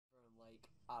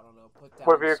I don't know, put down.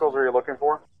 What vehicles are you looking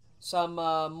for? Some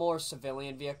more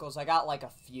civilian vehicles. I got like a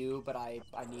few, but I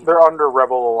need. They're under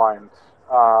Rebel Alliance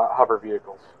hover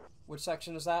vehicles. Which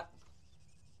section is that?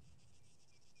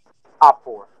 Op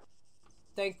 4.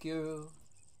 Thank you.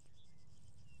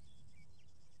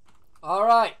 All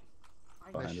right.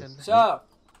 So,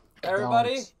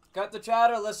 everybody, cut the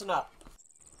chatter. Listen up.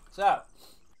 So,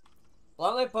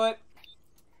 bluntly put,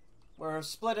 we're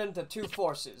split into two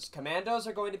forces. Commandos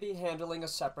are going to be handling a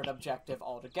separate objective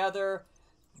altogether.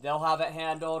 They'll have it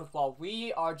handled, while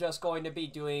we are just going to be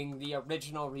doing the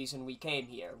original reason we came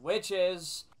here, which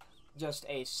is just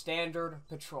a standard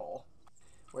patrol.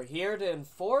 We're here to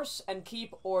enforce and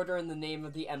keep order in the name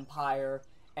of the Empire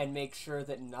and make sure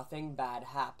that nothing bad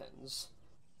happens.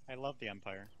 I love the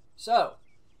Empire. So,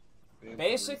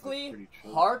 basically,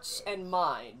 hearts and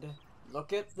mind.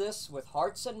 Look at this with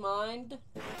hearts and mind.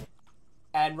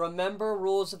 And remember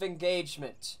rules of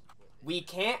engagement. We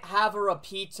can't have a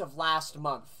repeat of last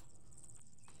month.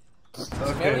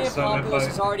 Civilian populace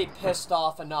is already pissed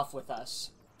off enough with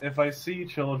us. If I see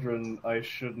children, I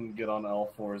shouldn't get on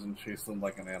all fours and chase them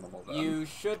like an animal. Then. You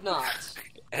should not.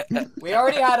 We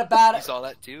already had a bad. You saw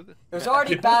that too? It was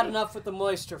already bad enough with the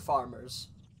moisture farmers.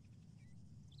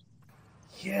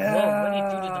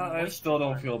 Yeah, I still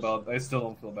don't feel bad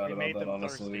about that,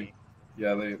 honestly. Thirsty.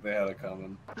 Yeah, they had it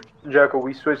coming. Jackal,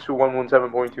 we switched to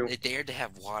 117.2. They dared to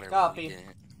have water. Copy. But we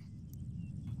didn't.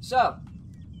 So,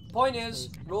 point is,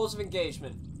 rules of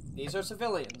engagement. These are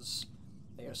civilians.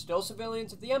 They are still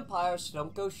civilians of the Empire, so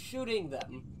don't go shooting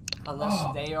them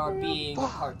unless they are being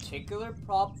particularly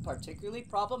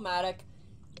problematic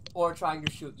or trying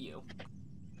to shoot you.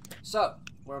 So,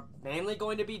 we're mainly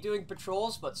going to be doing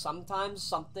patrols, but sometimes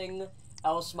something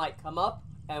else might come up,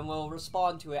 and we'll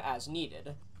respond to it as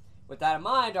needed. With that in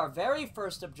mind, our very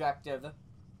first objective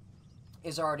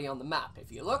is already on the map.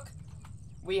 If you look,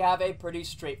 we have a pretty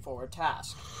straightforward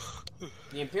task.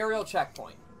 The Imperial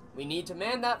checkpoint. We need to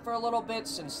man that for a little bit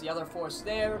since the other force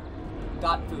there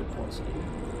got food poisoning.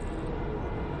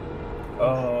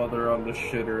 Oh, they're on the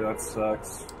shitter, that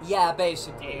sucks. Yeah,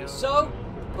 basically. So,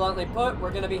 bluntly put,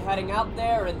 we're going to be heading out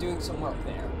there and doing some work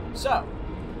there. So,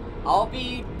 I'll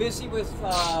be busy with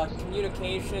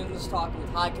communications, talking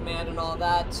with High Command and all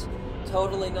that.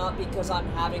 Totally not because I'm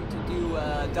having to do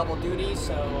double duty,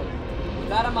 so with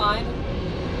that in mind,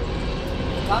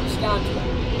 it comes down to it.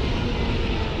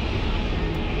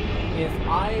 If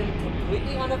I am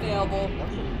completely unavailable...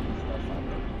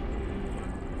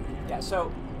 Yeah,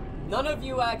 so none of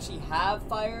you actually have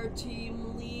fire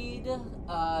team lead,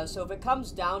 so if it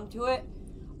comes down to it,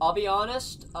 I'll be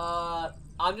honest,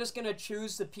 I'm just gonna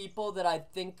choose the people that I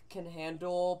think can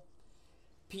handle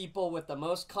people with the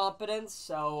most competence.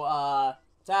 So,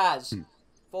 Taz,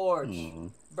 Forge,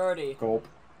 Birdie, Gulp.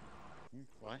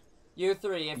 What? you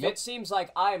three. If it seems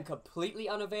like I am completely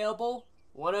unavailable,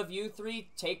 one of you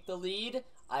three take the lead.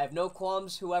 I have no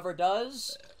qualms whoever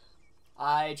does.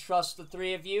 I trust the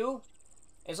three of you.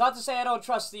 It's not to say I don't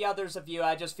trust the others of you,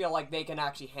 I just feel like they can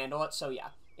actually handle it. So yeah,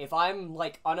 if I'm,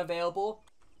 like, unavailable,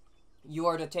 you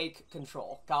are to take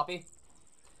control. Copy?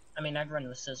 I mean, I'd run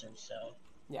with scissors, so...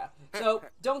 Yeah. So,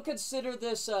 don't consider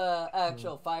this,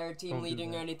 actual fire team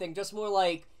leading or anything. Just more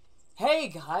like, hey,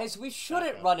 guys, we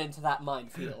shouldn't run into that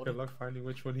minefield. Good luck finding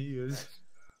which one he is.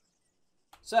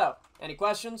 So, any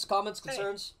questions, comments,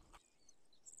 concerns?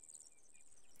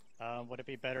 Would it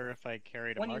be better if I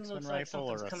carried a When you marksman looks like rifle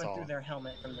or something's a coming saw? through their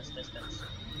helmet from this distance.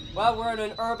 Well, we're in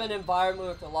an urban environment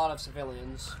with a lot of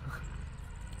civilians.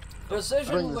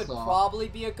 Precision would probably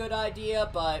be a good idea,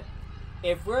 but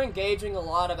if we're engaging a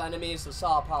lot of enemies, the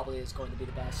saw probably is going to be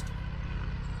the best.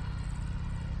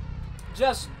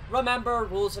 Just remember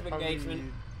rules of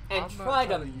engagement and try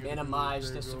to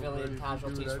minimize the civilian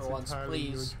casualties for once,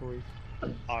 please.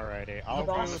 Alrighty, I'll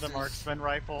do the marksman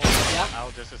rifle. Yep.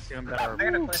 I'll just assume that our... I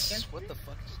got a question. What the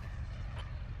fuck?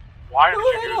 Why did Who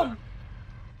you hit do him? that?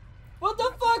 What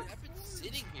the fuck? I've been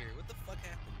sitting here. What the fuck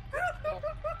happened?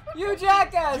 You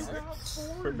jackass!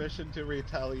 Permission to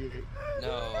retaliate.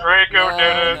 No. Draco No,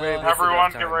 did it. no,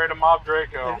 Everyone get ready to mob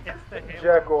Draco.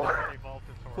 Jackal.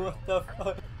 What the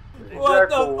fuck? What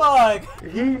the fuck?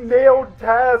 He nailed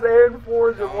Taz and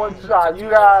Forge in one shot. You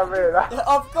got it.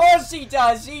 Of course he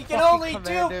does. He can only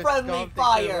do friendly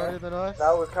fire.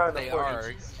 That was kind of They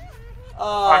funny.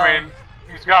 are. I mean,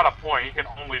 he's got a point. He can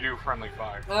only do friendly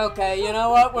fire. Okay, you know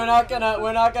what? We're not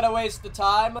gonna waste the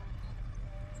time.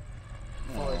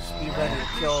 Forge, be ready to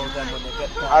kill them when they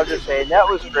get back. I was just saying that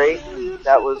was great.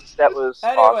 That was awesome.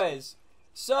 Anyways,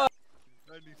 so I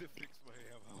need to fix my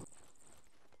ammo.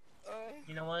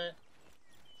 You know what?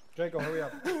 Draco, hurry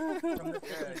up. From the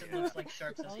distance, it looks like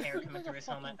Sharks' hair coming through his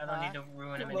helmet. I don't need to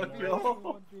ruin him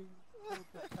anymore.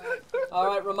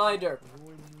 Alright, reminder.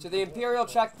 To the Imperial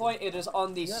checkpoint, it is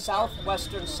on the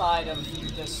southwestern side of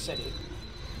this city.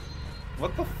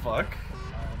 What the fuck?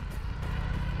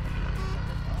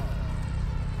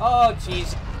 Oh,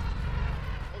 jeez.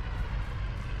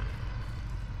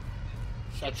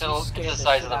 Get to the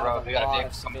side of the road. We got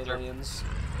vehicles coming through. civilians.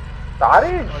 I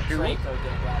didn't Or shoot. Draco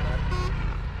did, rather.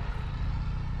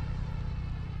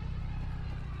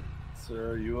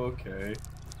 Sir, are you okay?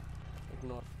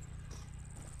 Ignore.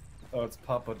 Oh, it's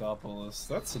Papadopoulos.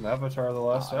 That's an Avatar: The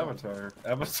Last Avatar.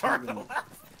 Avatar: The Last.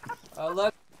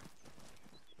 Let.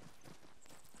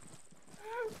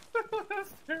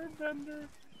 Last Airbender.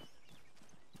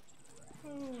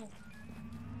 Oh.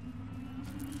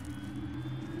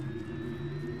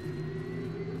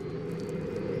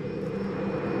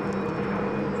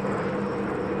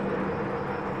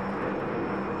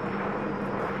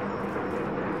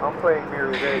 I'm playing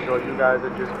Mirror's Edge while you guys are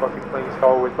just fucking playing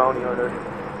Star Wars Bounty Hunter.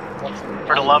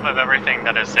 For the love of everything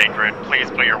that is sacred, please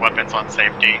put your weapons on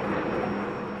safety.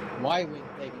 Why are we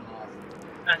taking off?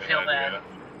 I feel bad.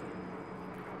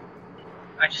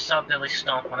 I just saw Billy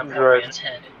stomp on a poor man's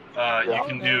head. You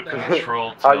can do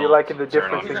control. How you liking the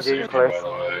turn difference on in the safety, gameplay? by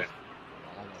the way.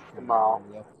 Come on.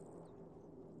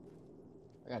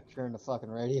 I gotta turn the fucking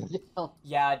radio down.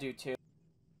 Yeah, I do too.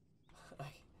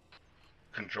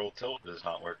 Control tilt does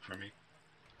not work for me.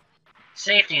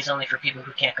 Safety is only for people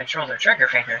who can't control their trigger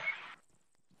finger.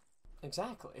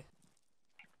 Exactly.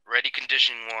 Ready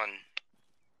condition 1.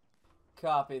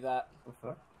 Copy that.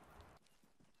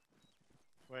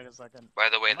 Wait a second. By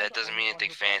the way, that doesn't mean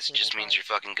anything fancy. It just means your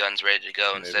fucking gun's ready to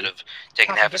go instead of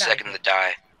taking half a second to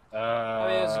die. I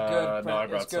mean, it's a good, no, I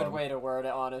it's brought a good some. way to word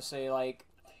it, honestly. Like,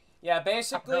 yeah,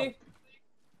 basically,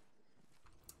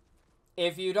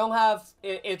 if you don't have,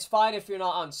 it's fine if you're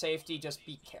not on safety. Just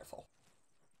be careful.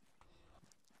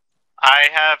 I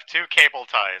have 2 cable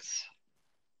ties.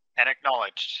 And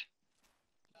acknowledged.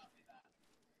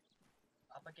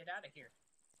 Papa, get out of here.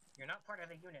 You're not part of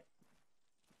the unit.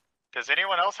 Does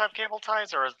anyone else have cable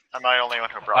ties, or am I the only one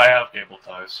who brought I them? have cable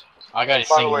ties. I got a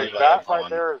By the way, single that right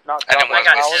there is not I didn't want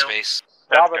Jabba's to waste palace. space.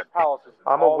 Jabba's palace is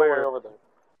all the way over there.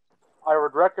 I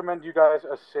would recommend you guys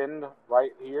ascend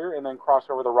right here and then cross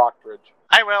over the rock bridge.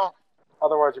 I will.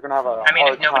 Otherwise, you're gonna have a I mean,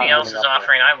 hard if nobody time else is getting up there.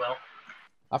 offering, I will.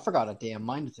 I forgot a damn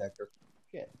mine detector.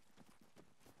 Shit.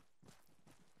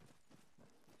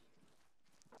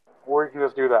 Or you can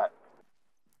just do that.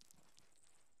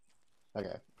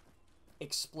 Okay.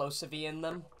 Explosive-y in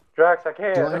them. Drax, I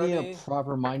can't. Do I need a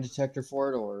proper mine detector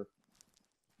for it, or...?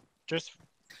 Just...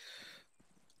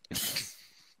 These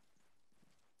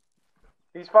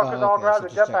fuckers all okay, grab so the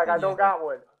just jetpack. check I don't got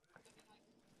one.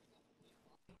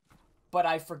 But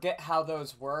I forget how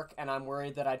those work, and I'm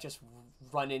worried that I just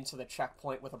run into the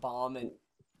checkpoint with a bomb and...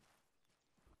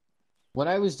 When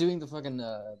I was doing the fucking,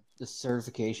 the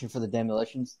certification for the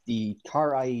demolitions, the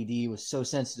car IED was so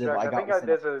sensitive, Drax, I got think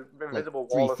there's within, an invisible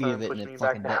like, 3 wall or feet of something it and pushing it me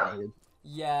fucking back down. detonated.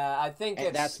 Yeah, I think And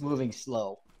it's... that's moving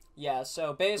slow. Yeah,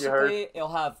 so basically, it'll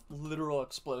have literal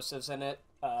explosives in it,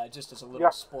 just as a little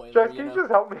spoiler, Drax, you can know? you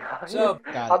just help me out? So,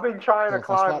 I've been trying to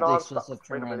climb non-stop.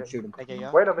 Wait a minute.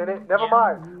 Wait a minute. Never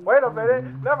mind. Wait a minute.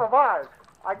 Never mind.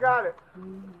 I got it.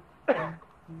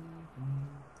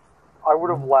 I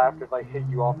would have laughed if I hit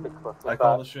you off the cliff. I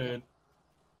call the shade.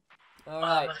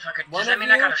 Alright. Does that mean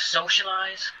I gotta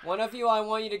socialize? One of you, I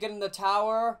want you to get in the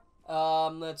tower.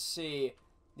 Let's see.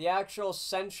 The actual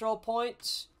central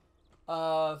point.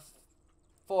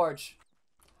 Forge.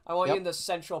 I want you in the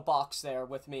central box there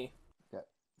with me. Okay.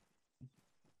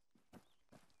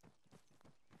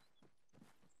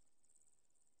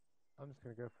 I'm just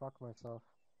gonna go fuck myself.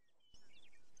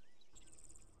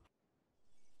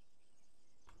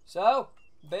 So,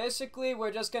 basically,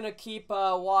 we're just gonna keep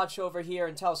watch over here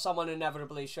until someone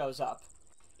inevitably shows up.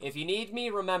 If you need me,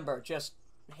 remember, just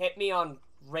hit me on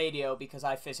radio because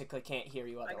I physically can't hear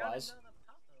you otherwise.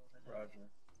 Roger.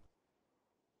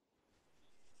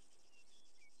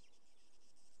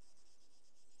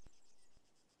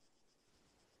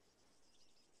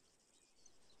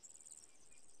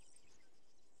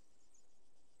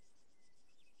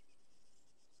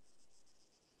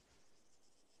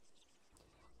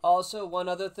 Also, one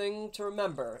other thing to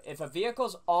remember. If a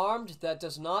vehicle's armed, that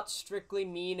does not strictly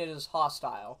mean it is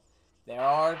hostile. There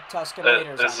are Tusken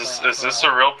Raiders out there. Is this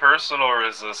a real person, or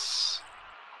is this...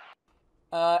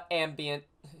 Ambient.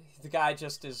 The guy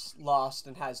just is lost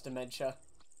and has dementia.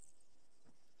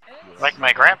 Like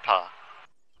my grandpa.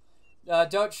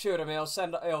 Don't shoot him.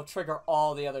 It'll trigger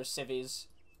all the other civvies.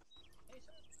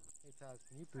 Taz,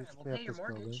 can you boost We'll me up pay your this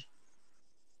building? mortgage.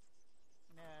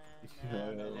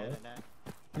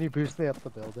 Can you boost me up the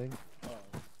building?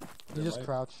 You just might-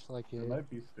 crouch like There you. might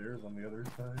be stairs on the other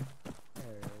side.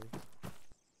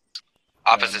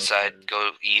 Opposite no side, stairs.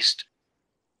 go east.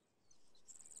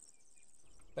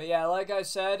 But yeah, like I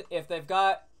said, if they've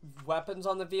got weapons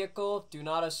on the vehicle, do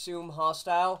not assume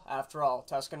hostile. After all,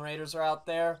 Tusken Raiders are out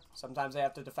there. Sometimes they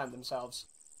have to defend themselves.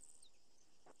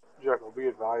 Jekyll, be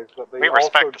advised that they We also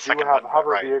respect the do Second have Amendment, hover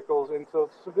right? vehicles into the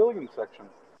civilian section.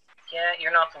 Yeah,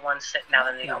 you're not the one sitting out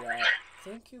in the Copy open. that.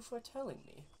 Thank you for telling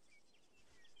me.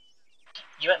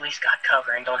 You at least got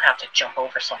cover and don't have to jump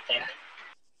over something.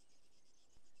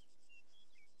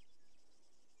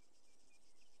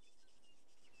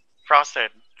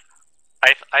 Frosted.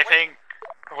 I think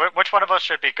which one of us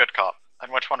should be good cop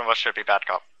and which one of us should be bad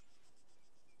cop?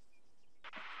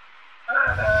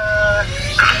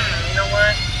 You know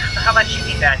what? How about you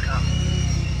be bad cop?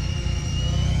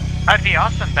 I'd be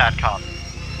awesome bad cop.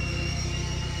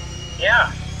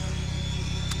 Yeah.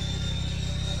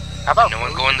 How about no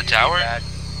one go in the tower?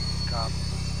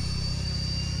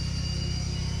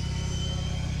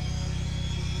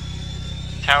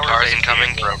 Tower Cars incoming.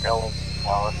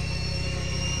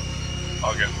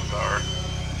 I'll get in the tower.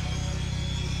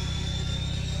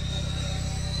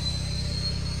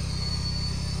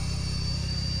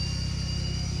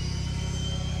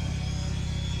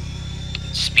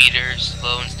 Speeder,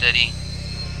 slow and steady.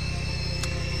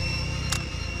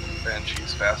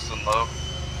 Banshee's fast and low.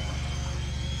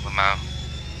 Lamau.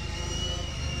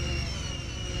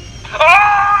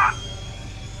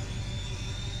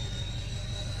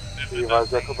 Be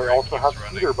advised, Jekyll, they also have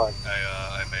speeder bikes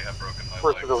I may have broken my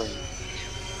for legs. civilians.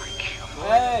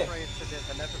 Hey!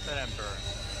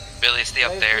 Billy, stay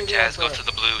up Hey, there. through the Taz, go Emperor. to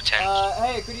the blue tent.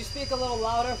 Hey, could you speak a little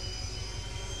louder?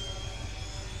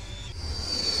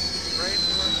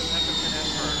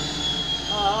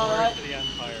 Alright.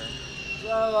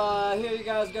 So, here you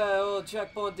guys got a little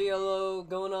checkpoint deal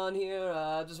going on here.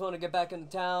 I just want to get back into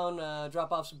town,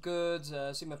 drop off some goods,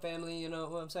 see my family, you know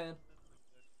what I'm saying?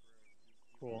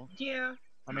 Cool. Yeah.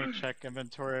 Let me check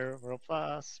inventory real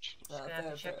fast. Just gonna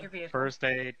have to check your vehicle. First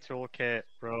aid, toolkit,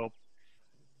 rope.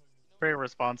 Pretty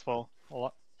responsible.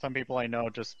 Some people I know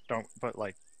just don't put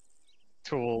like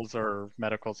tools or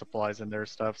medical supplies in their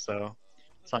stuff, so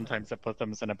sometimes it puts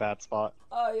them in a bad spot.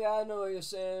 Oh, yeah, I know what you're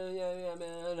saying. Yeah,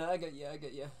 man. I get you.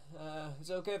 Is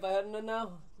it okay if I head in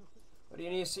now? Or do you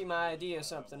need to see my ID or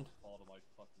something?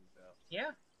 Yeah,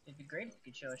 it'd be great if you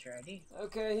could show us your ID.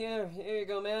 Okay, here you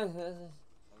go, man.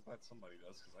 I'm glad somebody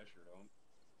does, because I sure don't.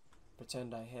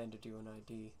 Pretend I handed you an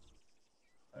ID.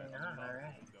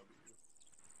 Alright.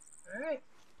 Alright.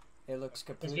 It looks His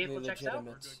completely vehicle checks out?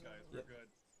 legitimate. We're good.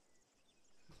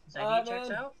 His ID checks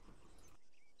man. out?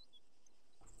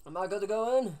 Am I good to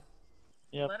go in?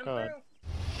 Yep, Let him go ahead. through.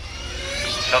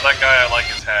 Tell that guy I like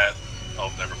his hat.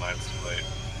 Oh, never mind, it's too late.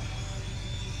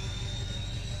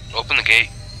 Open the gate.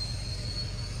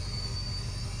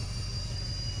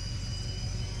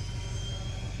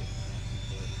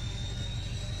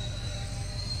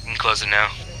 You can close it now.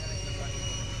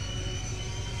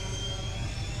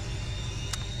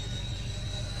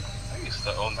 I used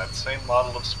to own that same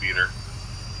model of speeder.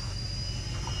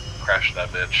 Crashed that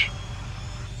bitch.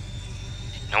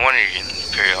 No wonder you're in the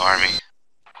Imperial Army.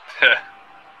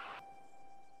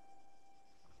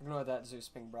 Ignore that, Zeus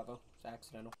Ping Bravo. It's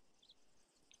accidental.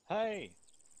 Hey!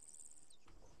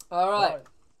 Alright.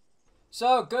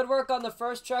 So, good work on the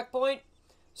first checkpoint.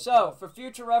 So, for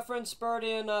future reference,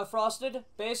 Birdie and Frosted,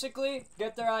 basically,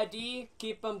 get their ID,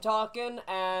 keep them talking,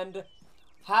 and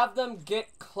have them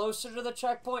get closer to the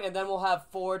checkpoint, and then we'll have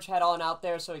Forge head on out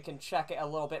there so he can check it a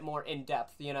little bit more in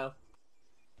depth, you know?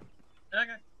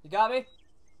 Okay. You got me?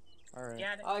 Alright.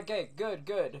 Yeah. Okay,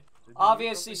 good.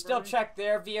 Obviously, still check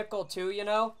their vehicle too, you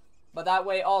know? But that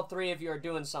way, all three of you are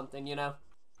doing something, you know?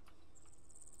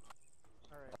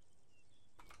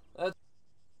 Alright.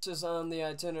 This is on the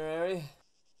itinerary.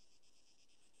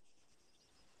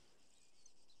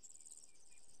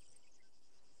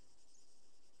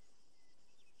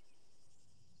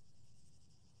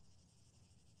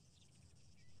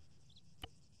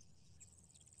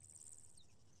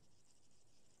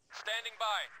 Standing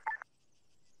by.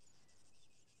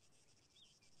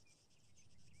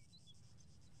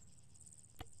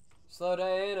 Slow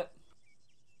day, ain't it?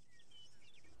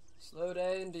 Slow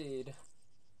day indeed.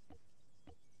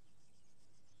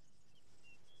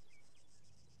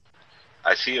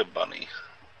 I see a bunny.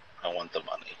 I want the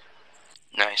money.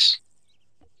 Nice.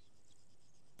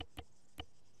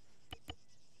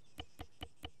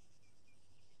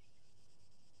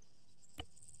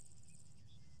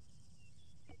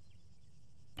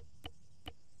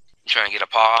 trying to get a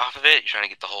paw off of it? You're trying to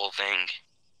get the whole thing?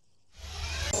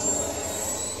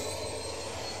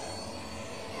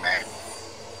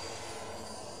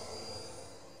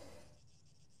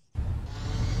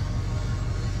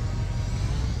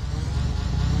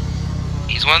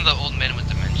 He's one of the old men with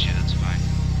dementia, that's fine.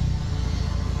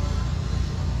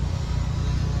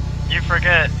 You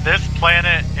forget, this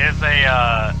planet is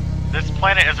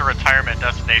a retirement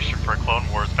destination for Clone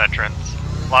Wars veterans.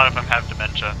 A lot of them have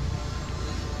dementia.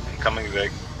 Incoming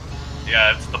Vic.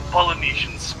 Yeah, it's the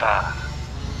Polynesian Spa.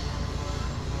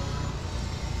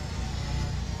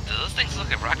 Do those things look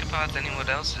like rocket pods? Anyone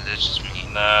else? Or is it just me?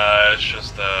 Nah, it's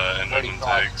just engine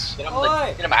tags. Get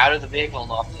him out of the vehicle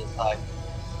and off to the side.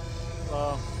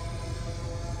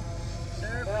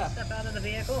 Sir, please step out of the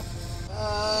vehicle.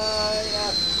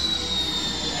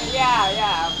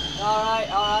 Yeah.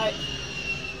 Alright.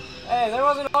 Hey, there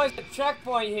wasn't always a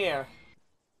checkpoint here.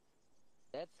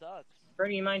 That sucks. Bro,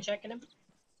 do you mind checking him?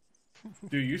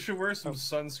 Dude, you should wear some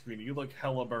sunscreen. You look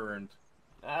hella burned.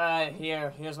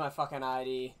 Here's my fucking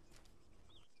ID.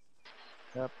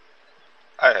 Yep.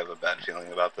 I have a bad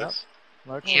feeling about this.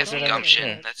 He has some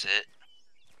gumption, that's it.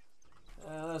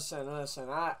 Listen,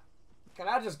 can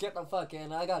I just get the fuck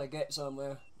in? I gotta get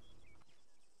somewhere.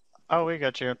 Oh, we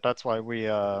got you. That's why we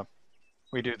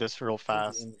do this real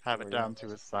fast. Have it down to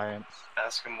a science.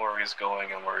 Ask him where he's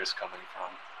going and where he's coming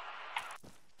from.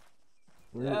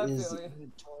 Where is the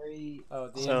inventory? Oh,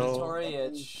 the inventory.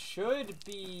 It should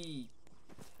be.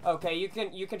 Okay, you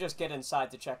can just get inside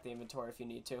to check the inventory if you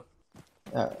need to.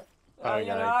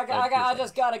 I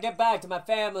just gotta get back to my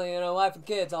family, wife and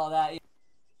kids, all that.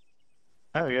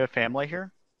 Oh, you have family here?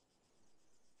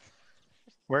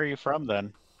 Where are you from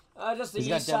then? Just the He's east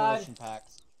got side. demolition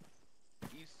packs.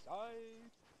 East side.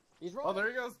 He's running. Oh, there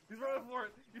he goes. He's running for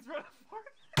it. He's running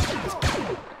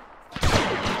for it.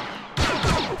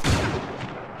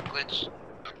 Glitch.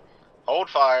 Hold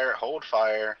fire, hold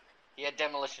fire. He had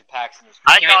demolition packs in his.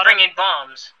 He was bringing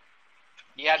bombs.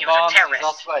 He had He was a bombs. He's terrorist.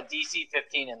 also got a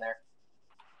DC-15 in there.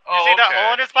 Oh, You see that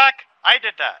hole in his back? I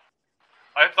did that.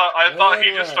 I thought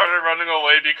he just started running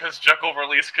away because Jekyll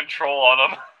released control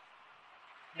on him.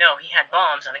 No, he had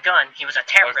bombs and a gun. He was a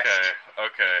terrorist.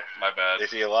 Okay, my bad.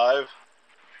 Is he alive?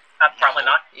 Probably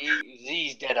not.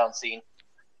 He's dead on scene.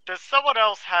 Does someone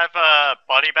else have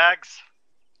body bags?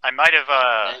 I might have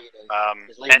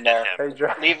Just leave him ended there. him. Hey,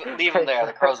 Jack. Leave him there.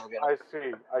 The crows will get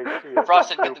him. I see. Frost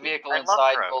should get the vehicle I love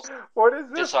inside. crows. We'll What is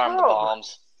this disarm the from?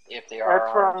 bombs if they are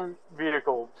That's armed. from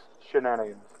vehicle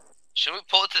shenanigans. Should we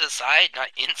pull it to the side, not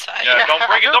inside? Yeah, don't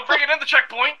bring it in the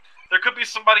checkpoint. There could be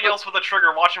somebody else with a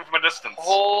trigger watching from a distance.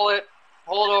 Hold it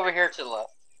over here to the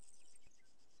left.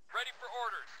 Ready for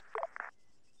orders.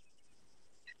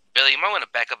 Billy, you might want to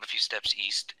back up a few steps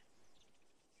east.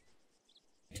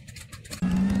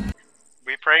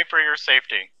 We pray for your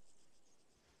safety.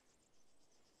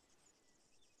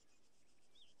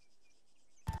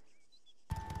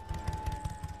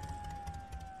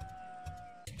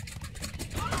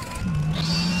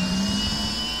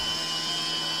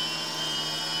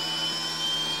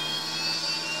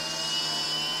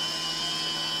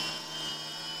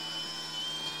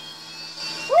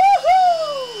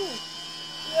 Woohoo!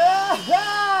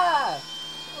 Yeah!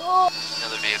 Oh,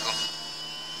 Another vehicle.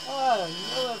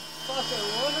 another fucking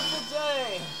wonderful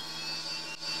day.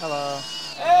 Hello.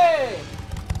 Hey!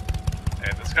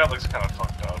 Hey, this guy looks kind of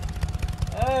fucked up.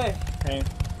 Hey! Hey,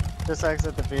 just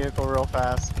exit the vehicle real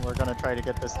fast. We're gonna try to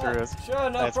get this through as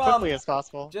problem. quickly as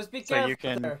possible. Just be so careful you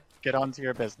can there. get onto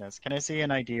your business. Can I see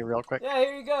an ID real quick? Yeah,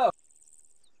 here you go.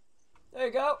 There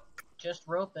you go. Just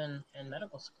rope and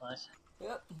medical supplies.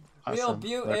 Yep. Awesome. Real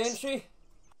beaut, Looks- ain't she?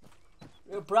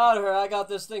 Real proud of her. I got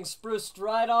this thing spruced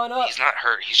right on up. He's not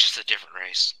hurt, he's just a different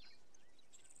race.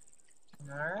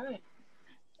 Alright.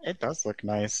 It does look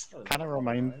nice. Kind of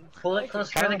reminds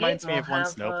reminds me of one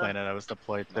snow planet I was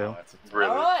deployed to. Really?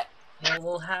 Alright.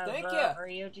 We'll have Thank you. our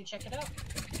EOG check it out.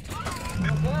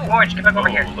 Okay. Orange, get back over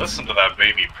here. Listen to that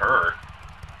baby purr.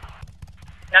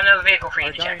 Got another vehicle for you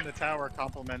Our to guy check. in the tower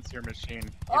compliments your machine. He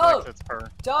Oh! likes its purr.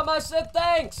 Tell him I said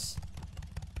thanks.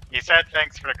 He said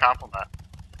thanks for the compliment.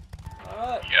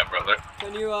 Alright. Yeah, brother.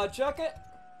 Can you check it?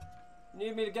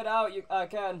 Need me to get out? I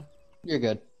can. You're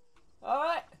good.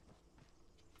 Alright.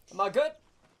 Am I good?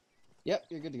 Yep,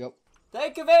 you're good to go.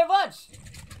 Thank you very much.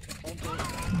 Thank you.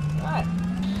 Alright.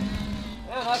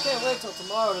 Man, I can't wait till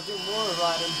tomorrow to do more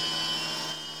riding.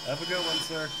 Have a good one,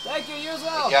 sir. Thank you, you as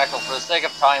well. Hey, Jackal, for the sake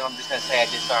of time, I'm just gonna say I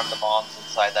disarmed the bombs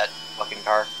inside that fucking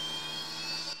car.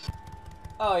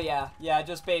 Oh yeah,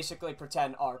 just basically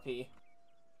pretend RP.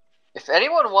 If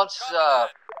anyone wants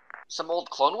some old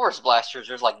Clone Wars blasters,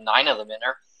 there's like 9 of them in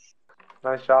there.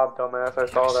 Nice job, dumbass. I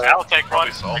saw that. I'll take one.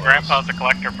 My grandpa's a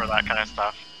collector for that kind of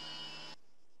stuff.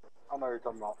 I know what you're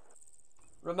talking about.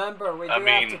 Remember, we do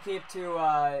have to keep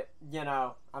to, you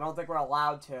know, I don't think we're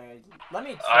allowed to. Let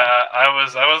me check. I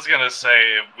was gonna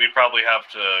say we probably have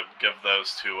to give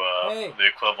those to the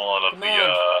equivalent of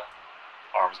the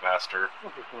arms master.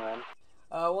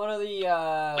 One of the we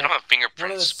don't have fingerprints,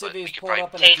 one of the but we civvies could pulled probably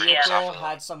up in take a prints off vehicle, of them.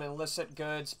 had some illicit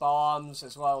goods, bombs,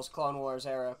 as well as Clone Wars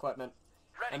era equipment.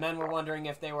 And then we're wondering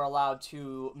if they were allowed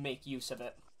to make use of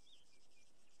it.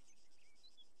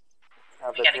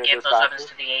 We gotta give those weapons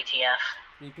to the ATF.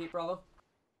 Repeat, brother?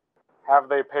 Have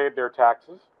they paid their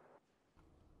taxes?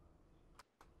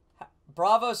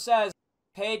 Bravo says,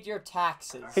 paid your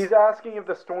taxes. He's asking if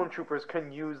the Stormtroopers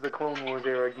can use the Clone Wars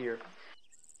era gear.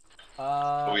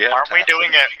 Aren't we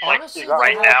doing it like Honestly,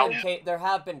 right now? There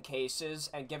have been cases,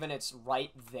 and given it's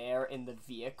right there in the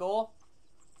vehicle,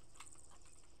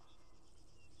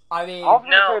 I mean, I was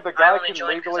gonna say the guy can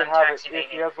legally have it if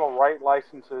he has the right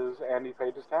licenses and he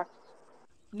paid his taxes.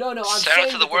 No, I'm Shout out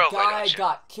saying to that the world, the why guy don't you?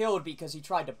 got killed because he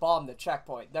tried to bomb the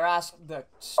checkpoint. They're the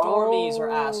Stormies are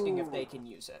asking if they can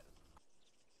use it.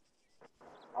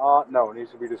 No, it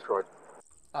needs to be destroyed.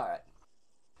 Alright.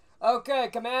 Okay,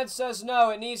 command says no,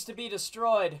 it needs to be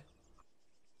destroyed.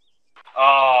 Hey,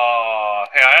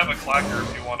 I have a clacker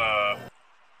if you wanna...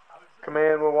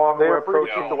 Command will walk. We're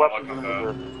approaching the weapons.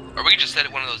 Or we can just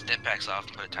set one of those dead packs off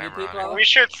and put a timer on it. We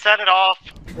should set it off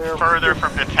further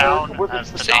from the town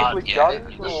as to not... Let me deal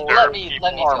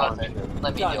with it.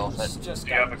 Let me deal with it. Just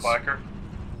Do you have a clacker?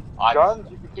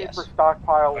 Guns you can keep for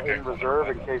stockpile in reserve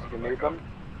in case you need them.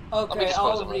 Okay,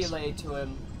 I'll relay to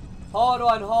him. Hold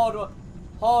on.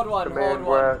 Command,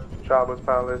 we're at Jabba's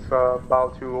palace.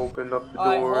 About to open up the door.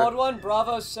 Alright, hold on.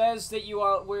 Bravo says that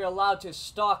we're allowed to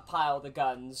stockpile the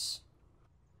guns.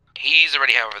 He's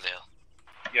already over there.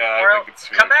 Yeah, I think it's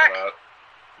come back. For that.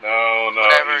 No,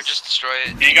 Whatever, just destroy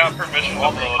it. He got permission to blow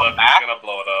it up. He's gonna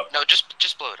blow it up. No,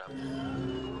 just blow it up.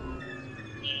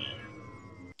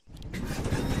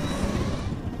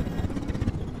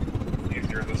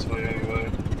 Easier this way anyway.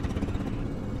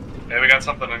 Hey, we got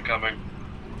something incoming.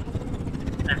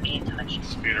 I'm being touched.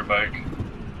 Speeder bike.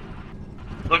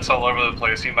 Looks all over the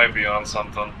place. He might be on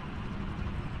something.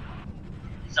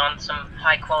 He's on some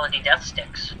high quality death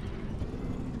sticks.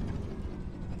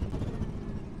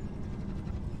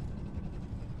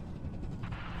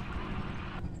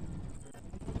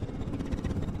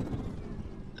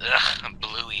 Ugh, I'm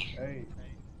bluey. Hey.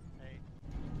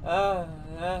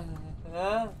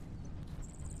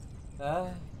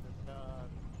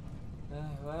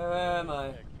 Where am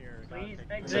I? Please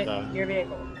exit your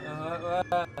vehicle.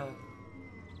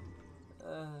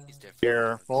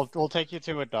 Here, we'll take you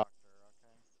to a doctor.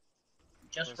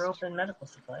 Just rope and medical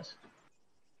supplies.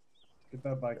 Get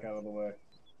that bike out of the way.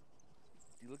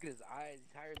 You look at his eyes,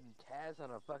 he's higher than Taz on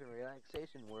a fucking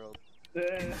relaxation world.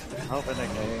 Hoping they're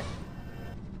gay.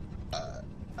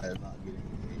 I am not getting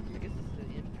I guess this is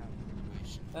an impound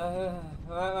situation.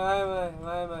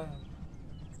 Where am I?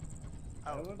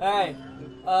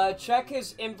 Hey, check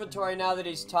his inventory now that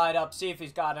he's tied up, see if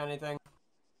he's got anything.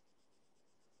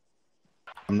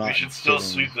 We should still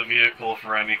sweep the vehicle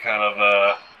for any kind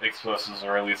of explosives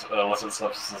or at least illicit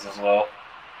substances as well.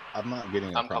 I'm not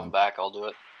getting a I'm coming back, I'll do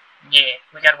it. Yeah,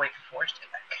 we gotta wait for Forrest to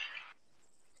get back.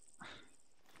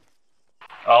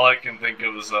 All I can think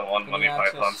of is that one Money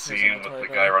Python scene with the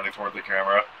guy running toward the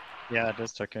camera. Yeah, it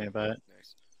just took me a bit.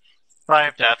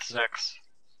 5 death sticks.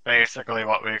 Basically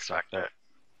what we expected.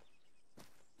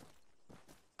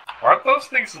 Aren't those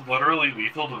things literally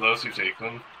lethal to those who take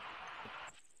them?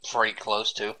 Pretty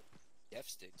close to. Death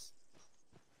sticks.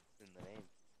 In the name.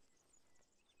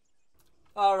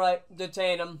 Alright,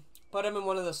 detain him. Put him in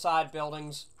one of the side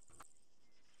buildings.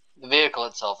 The vehicle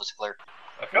itself is clear.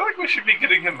 I feel like we should be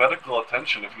getting him medical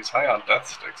attention if he's high on death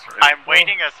sticks, right? I'm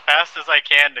waiting as fast as I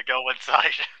can to go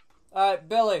inside. Alright,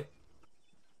 Billy.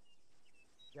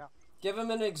 Yeah. Give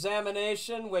him an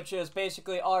examination, which is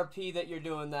basically RP that you're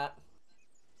doing that.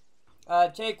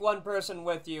 Take one person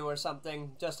with you or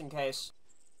something, just in case.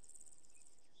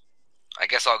 I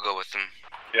guess I'll go with him.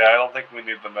 Yeah, I don't think we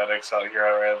need the medics out here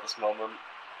right at this moment.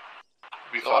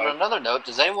 So on another note,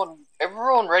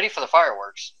 everyone ready for the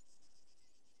fireworks?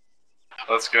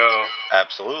 Let's go.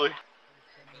 Absolutely.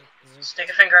 Stick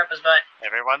a finger up his butt.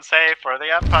 Everyone safe for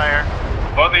the Empire.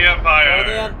 For the Empire. For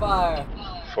the Empire.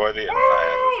 For the Empire.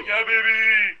 Woo! Yeah,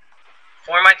 baby!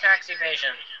 For my tax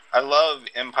evasion. I love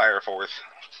Empire Force.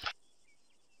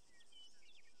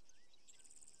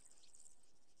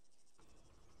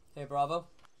 Hey, Bravo.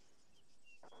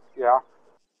 Yeah.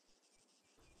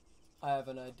 I have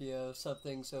an idea of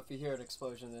something, so if you hear an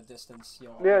explosion in the distance,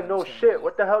 you'll... Yeah, no shit.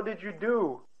 What the hell did you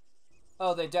do?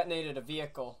 Oh, they detonated a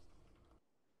vehicle.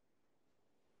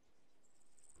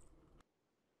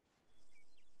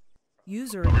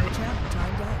 User in your channel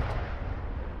timed out.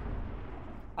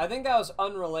 I think that was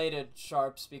unrelated,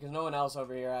 Sharps, because no one else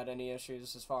over here had any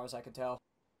issues, as far as I could tell.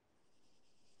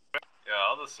 Yeah,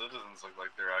 all the citizens look like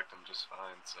they're acting just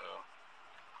fine, so...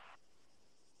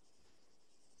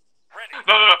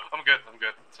 No, I'm good,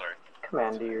 sorry.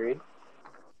 Command, do you read?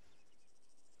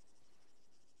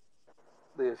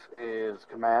 This is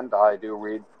Command, I do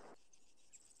read.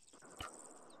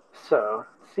 So,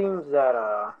 seems that,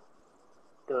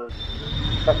 those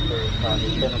sectors have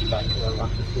been affected. I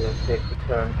want to see a safe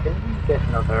return. Can you get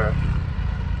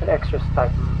an extra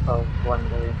stipend of 1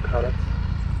 million credits?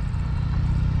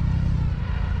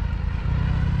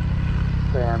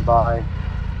 Stand by.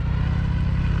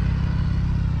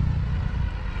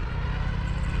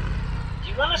 Do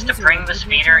you want us to bring the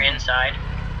speeder inside?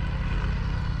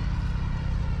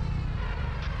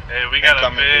 Hey, we got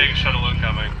a big shuttle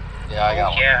incoming. Yeah, I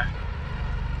got one. Yeah.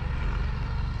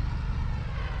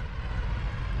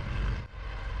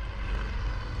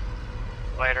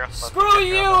 Later. Screw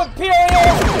you, Imperial!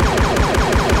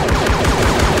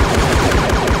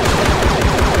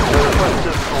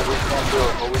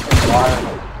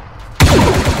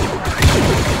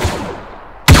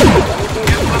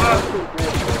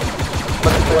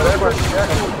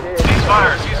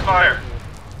 Ceasefire!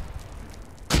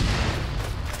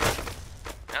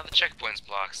 Now the checkpoint's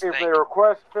blocked. If they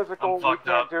request physical, we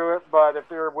can't do it, but if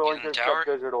they're willing to accept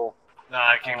digital... Nah,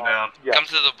 I came down. Yeah, Come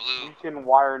to the blue. we can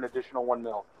wire an additional 1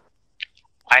 mil.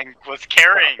 I was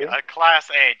carrying a Class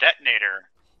A detonator.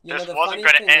 You know, this the wasn't funny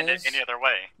going to thing end is- it any other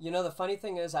way. You know, the funny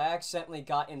thing is, I accidentally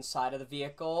got inside of the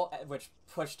vehicle, which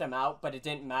pushed him out, but it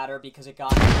didn't matter because it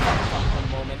got fucked up the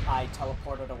moment I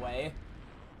teleported away.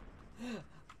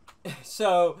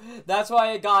 So, that's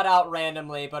why it got out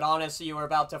randomly, but honestly, you were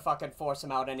about to fucking force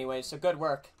him out anyway, so good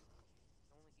work.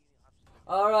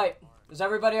 Alright, is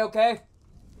everybody okay?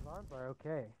 We're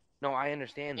okay. No, I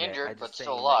understand that. Injured, I just but saying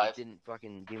still that alive. you didn't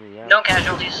fucking give me the No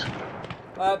casualties.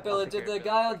 Alright, Billy, did the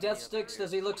guy on death sticks,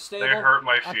 does he look stable? They hurt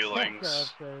my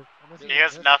feelings. He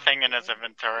has nothing in his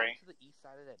inventory.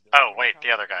 Oh, wait,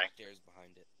 the other guy.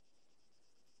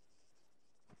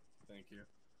 Thank you.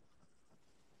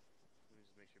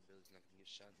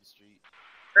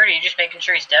 Birdie, you just making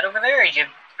sure he's dead over there, or are you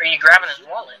grabbing his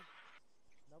wallet?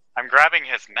 I'm grabbing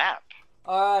his map.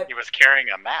 Alright. He was carrying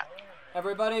a map.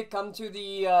 Everybody, come to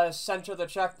the center of the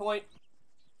checkpoint.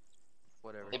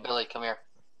 Whatever. Hey, Billy, come here.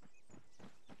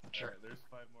 Sure. Alright, there's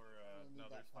 5 more,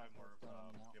 there's 5 more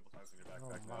cable ties in your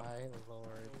backpack now.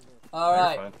 Lord.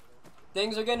 Alright.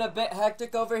 Things are getting a bit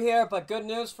hectic over here, but good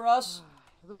news for us.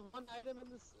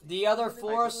 The other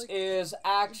force is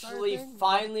actually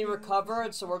finally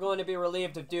recovered, so we're going to be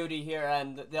relieved of duty here,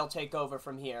 and they'll take over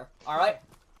from here. Alright?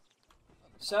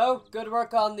 So, good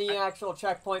work on the actual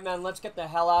checkpoint, man. Let's get the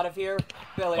hell out of here.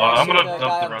 Billy, I see the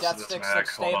guy on death sticks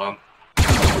looks stable.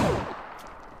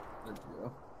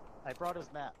 I brought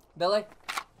his map. Billy?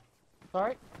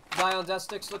 Sorry? Guy on death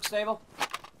sticks looks stable?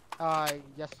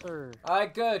 Yes, sir.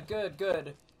 Alright,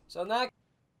 good.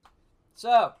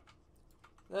 So,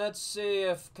 let's see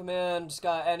if Command's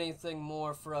got anything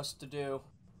more for us to do.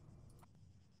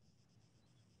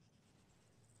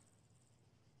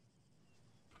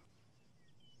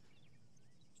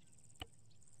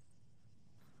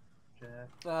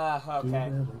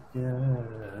 Okay.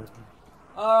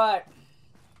 Alright.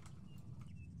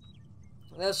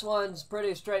 This one's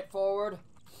pretty straightforward.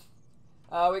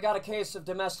 We got a case of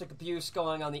domestic abuse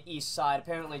going on the east side.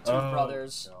 Apparently 2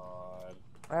 brothers.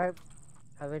 Alright.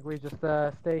 I think we just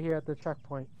stay here at the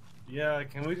checkpoint. Yeah,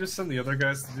 can we just send the other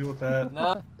guys to deal with that?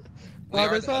 No.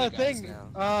 There's a thing.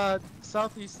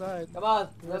 Southeast side. Come on,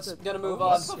 let's gonna move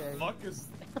on. What the fuck is...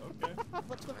 Okay.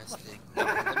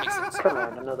 Come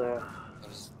on, another...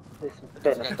 This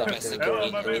benefactor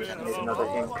again, we need another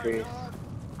increase.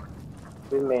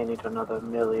 We may need another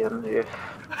 1 million if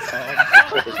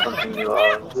that is something you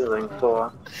are willing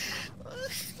for.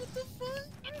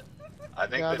 I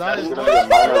think that's going to be a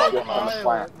minor gift on the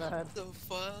plant.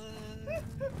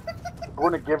 We're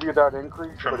going to give you that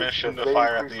increase, Permission but to if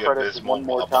fire they at increase the credits abysmal one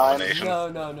more time, abomination.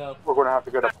 No. we're going to have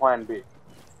to go to Plan B.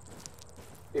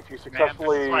 If you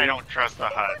successfully Man, this is why I don't trust the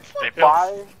HUDs. They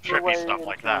buy build your way trippy stuff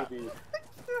like into that. the...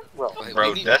 Well,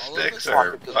 bro, death sticks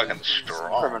are fucking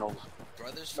strong. Criminals.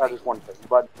 That is one thing,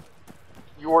 but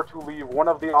you are to leave one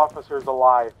of the officers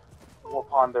alive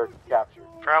upon their capture.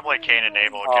 Probably Cain and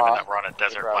Abel, given that we're on a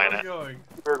desert planet.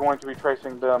 We're going to be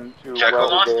tracing them to Check where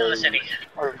lost in they the city.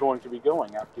 are going to be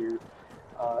going after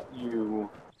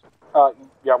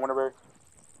yeah, Winterberry.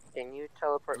 Can you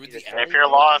teleport me to If you're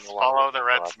lost, follow the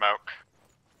red smoke.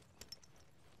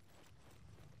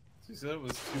 You said it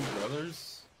was two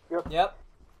brothers? Yep.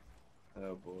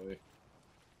 Oh boy.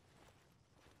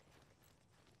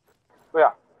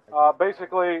 But yeah,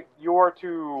 basically, you are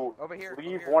to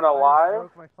leave one alive,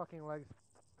 Broke my fucking legs.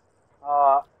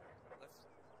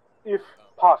 if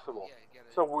possible.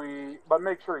 But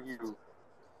make sure you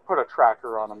put a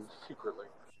tracker on them secretly.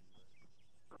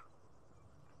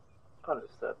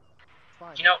 Understood.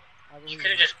 You know, you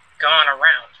could have just gone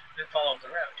around and followed the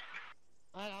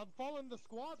road. I'm following the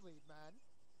squad lead, man.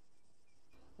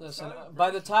 Listen, by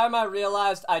the time I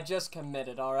realized, I just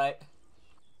committed, alright?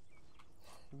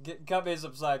 Cut me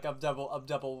some slack, I'm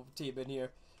double teaming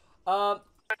here. Oh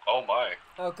my.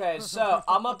 Okay, so,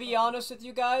 I'm gonna be honest with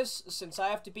you guys, since I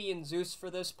have to be in Zeus for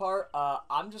this part,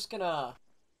 I'm just gonna...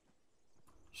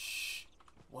 Shh.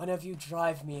 One of you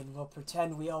drive me and we'll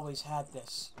pretend we always had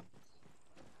this.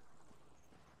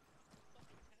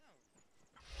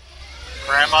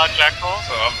 Grandma Jekyll,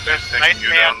 so I'm just taking you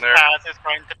down there. Paz is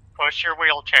going to push your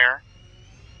wheelchair.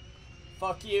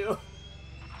 Fuck you.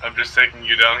 I'm just taking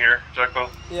you down here, Jekyll.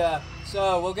 Yeah,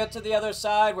 so we'll get to the other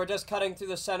side. We're just cutting through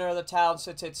the center of the town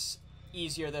since it's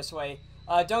easier this way.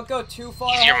 Don't go too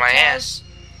far. Easier my ahead, ass.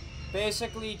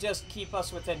 Basically, just keep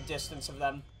us within distance of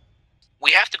them.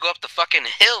 We have to go up the fucking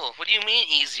hill. What do you mean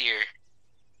easier?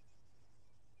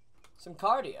 Some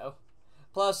cardio.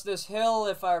 Plus, this hill,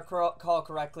 if I recall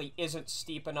correctly, isn't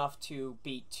steep enough to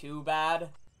be too bad.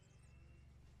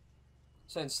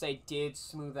 Since they did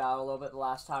smooth out a little bit the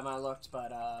last time I looked,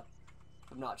 but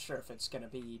I'm not sure if it's gonna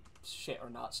be shit or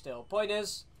not still. Point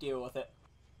is, deal with it.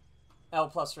 L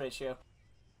plus ratio.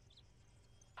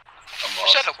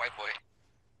 Shut up, white boy.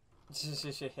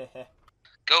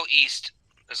 Go east.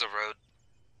 There's a road.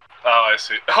 Oh, I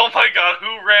see. Oh my god,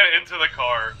 who ran into the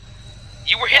car?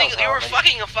 You were hitting. You were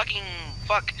fucking a fucking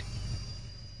fuck.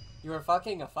 You were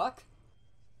fucking a fuck?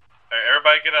 Hey,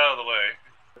 everybody get out of the way.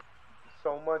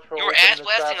 So much for You were ass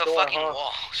blasting a fucking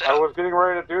wall. I was getting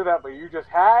ready to do that, but you just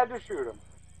had to shoot him.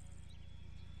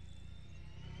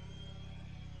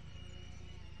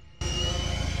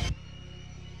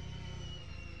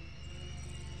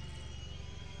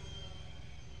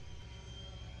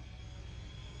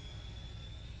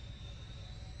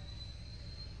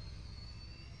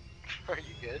 Are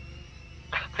you good?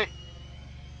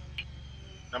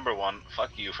 Number one,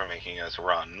 fuck you for making us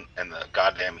run in the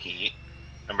goddamn heat.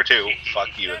 Number two, fuck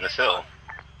you in this hill.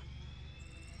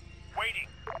 Waiting.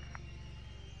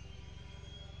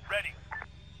 Ready.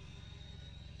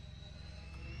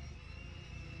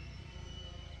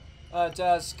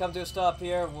 Jazz, come to a stop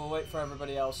here. We'll wait for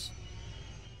everybody else.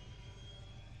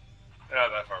 Yeah,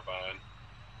 that far behind.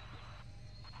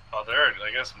 Oh, there.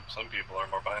 I guess some people are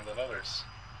more behind than others.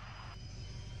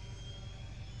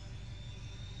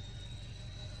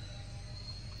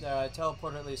 There, I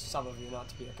teleport at least some of you not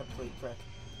to be a complete prick.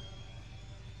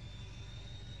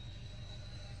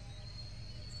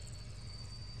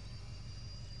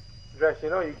 Jax, you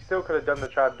know, you still could have done the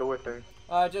trap door thing.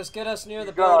 Just get us near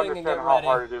the You gotta building and get understand how ready.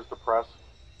 hard it is to press.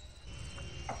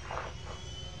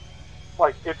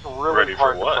 Like, it's really Ready for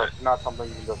hard what? to press, not something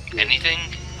you can just do. Anything?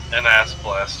 An ass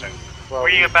blasting. Well,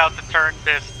 We about to turn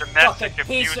this domestic Fucking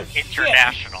piece abuse of shit.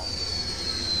 international.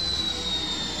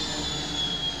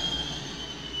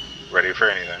 Ready for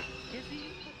anything.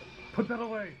 Put that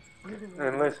away.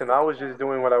 And listen, I was just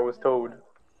doing what I was told.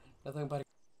 Nothing but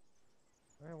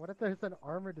Man, what if there's an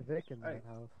armored Vic in that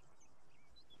house?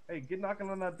 Hey, get knocking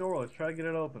on that door. Let's try to get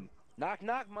it open. Knock,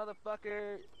 knock,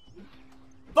 motherfucker.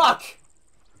 Fuck!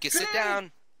 Sit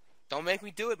down. Don't make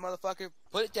me do it, motherfucker.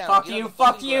 Put it down. Fuck Get on you, the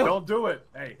fuck fucking you! ground. Don't do it.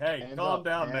 Hey, Hands calm up,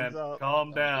 down, hands man. up.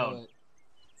 Calm Don't down. do it.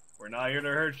 We're not here to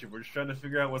hurt you. We're just trying to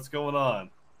figure out what's going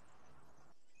on.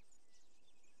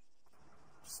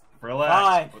 Just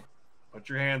relax. Put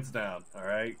your hands down,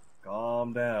 alright?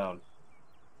 Calm down.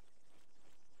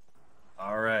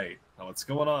 Alright. Now what's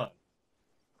going on?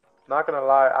 Not gonna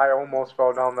lie, I almost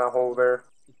fell down that hole there.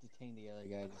 Detain the other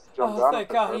guy. Just Jump Oh, down. thank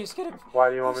God, he's gonna... Why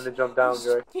do you want me to jump down,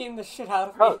 Jay? beating the shit out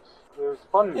of me. It was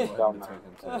fun down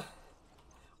there.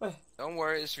 Wait, Don't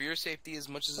worry, it's for your safety as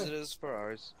much as it is for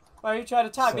ours. why are you trying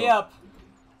to tie me up?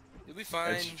 You'll be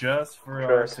fine. It's just for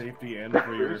Okay. our safety and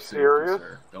for your safety, serious?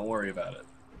 sir. Don't worry about it.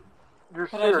 You're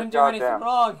But I serious, didn't do anything goddamn.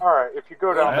 wrong. Alright, if you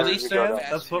go down I there, you go understand.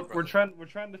 down. That's what we're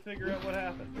trying to figure out what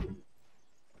happened.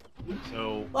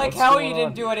 So, Like what's how going you didn't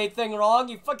on do here? anything wrong.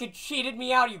 You fucking cheated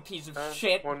me out, you piece of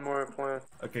shit. One more plan.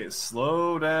 Okay,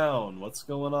 slow down. What's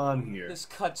going on here? This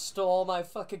cunt stole my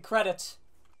fucking credits.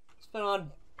 Spent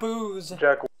on booze.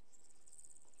 Jack.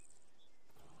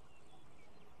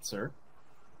 Sir?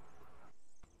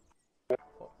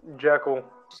 Jekyll.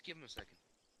 Just give him a second.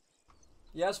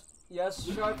 Yes, yes,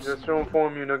 Sharps. Just to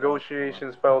inform you,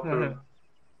 negotiations fell through.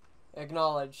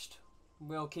 Acknowledged.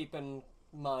 We'll keep in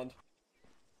mind.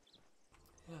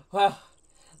 Well,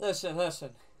 listen.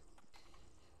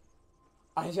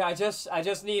 I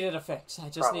just needed a fix. I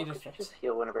just needed a fix. Just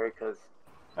heal Winterberry because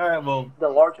Alright, well, the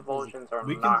large emulsions are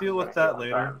we can not deal with gonna that take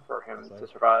later. time for him to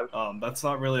survive. That's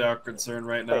not really our concern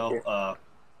right Thank now.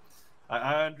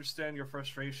 I understand your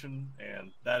frustration,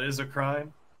 and that is a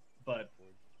crime, but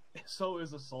so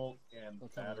is assault and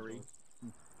battery.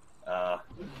 Yeah,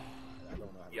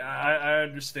 I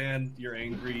understand you're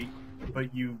angry,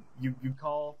 but you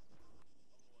call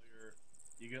a lawyer,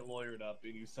 you get lawyered up,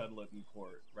 and you settle it in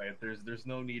court, right? There's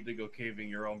no need to go caving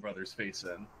your own brother's face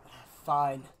in.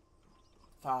 Fine.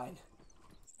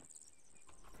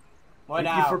 What Thank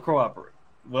now? you for cooperating.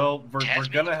 Well, we're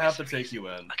gonna have to take you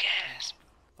in.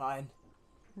 Fine.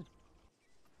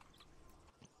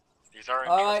 These are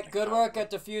Alright, good work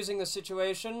at diffusing the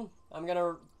situation. I'm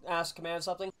gonna ask Command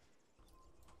something.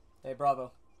 Hey,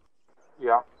 Bravo.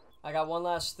 Yeah. I got one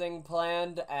last thing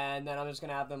planned, and then I'm just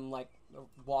gonna have them, like,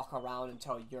 walk around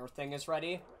until your thing is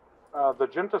ready. The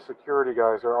Junta security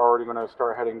guys are already going to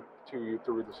start heading to you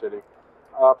through the city.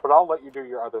 But I'll let you do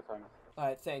your other thing.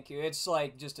 Alright, thank you. It's,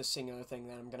 like, just a singular thing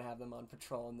that I'm gonna have them on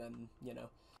patrol, and then, you know.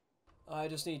 I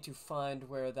just need to find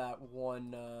where that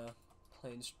one,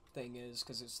 plane's thing is,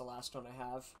 because it's the last one I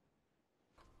have.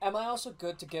 Am I also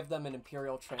good to give them an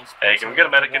Imperial transport? Hey, can we get a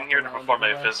medic in here to perform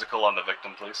a physical on the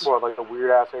victim, please? What, like a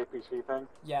weird-ass APC thing?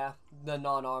 Yeah, the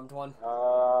non-armed one.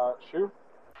 Shoot.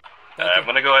 I'm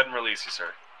gonna go ahead and release you,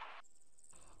 sir.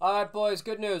 Alright, boys,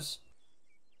 good news.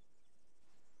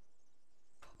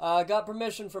 Got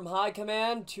permission from High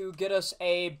Command to get us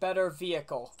a better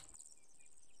vehicle.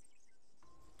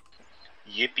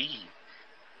 Yippee.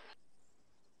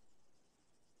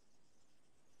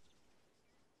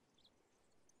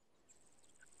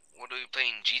 What are we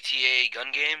playing? GTA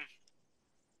gun game?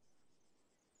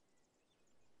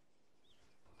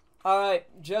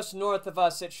 Alright, just north of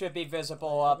us, it should be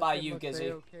visible by you,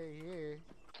 Gizzy.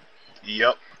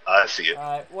 Yep, I see it.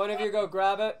 Alright, one of you go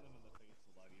grab it.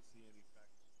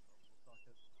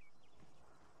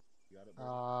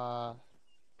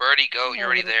 Birdie, go. You're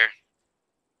already there.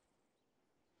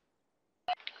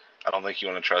 I don't think you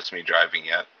want to trust me driving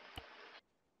yet.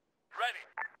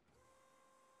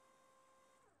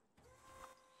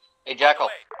 Hey, Jackal.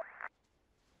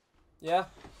 Yeah?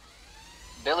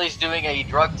 Billy's doing a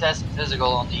drug test physical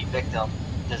on the victim.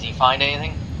 Does he find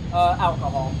anything?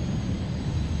 Alcohol.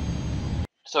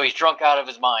 So he's drunk out of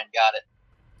his mind. Got it.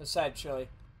 Essentially.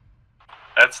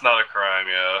 That's not a crime,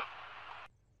 yeah.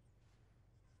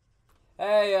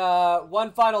 Hey,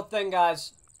 one final thing,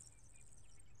 guys.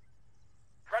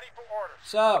 Ready for orders.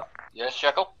 So. Yes,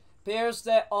 Jekyll? Appears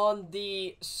that on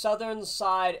the southern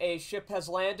side, a ship has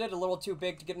landed, a little too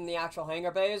big to get in the actual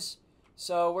hangar bays.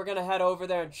 So we're gonna head over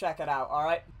there and check it out,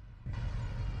 alright?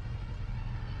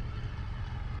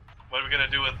 What are we gonna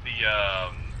do with the,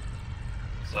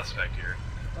 suspect here?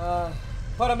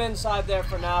 Put him inside there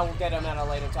for now, we'll get him at a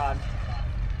later time.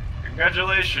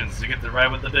 Congratulations, you get to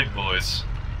ride with the big boys.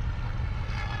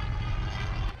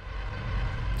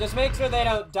 Just make sure they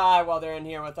don't die while they're in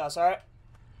here with us, alright?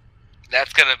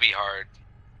 That's gonna be hard.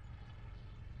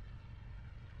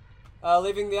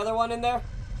 Leaving the other one in there?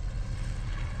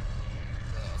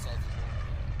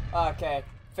 Okay.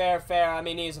 Fair. I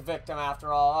mean, he's a victim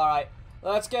after all. Alright.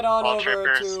 Let's get on All over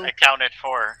troopers to... accounted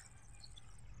for.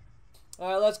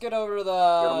 Alright, let's get over to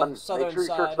the Gentlemen, southern make sure you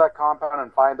side. search that compound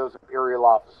and find those Imperial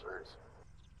officers.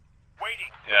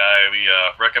 Yeah, we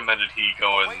recommended he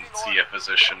go and see a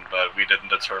physician, but we didn't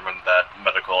determine that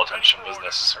medical attention was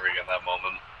necessary in that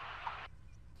moment.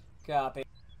 Copy.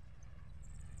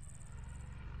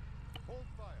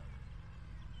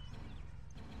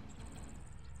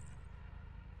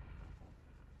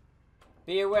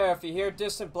 Be aware, if you hear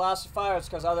distant blasts of fire, it's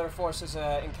because other forces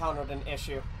encountered an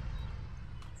issue.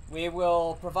 We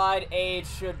will provide aid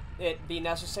should it be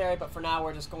necessary, but for now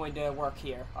we're just going to work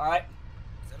here, alright?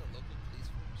 Is that a local police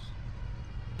force?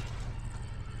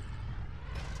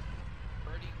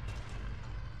 Birdie,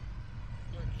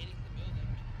 you're hitting the building.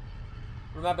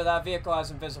 Remember, that vehicle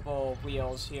has invisible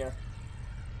wheels here.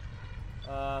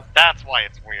 That's why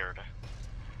it's weird.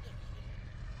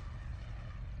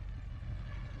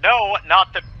 No,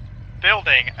 not the...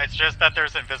 building. It's just that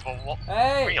there's invisible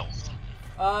wheels.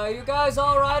 You guys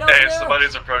all right over Hey, there?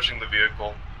 somebody's approaching the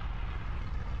vehicle.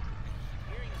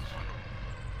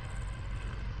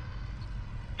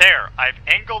 There, I've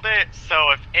angled it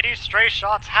so if any stray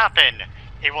shots happen,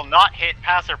 it will not hit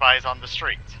passerbys on the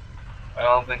street. I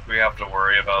don't think we have to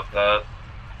worry about that.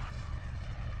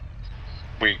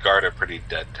 We guard a pretty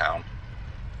dead town.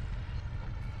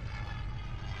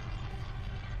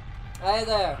 Hey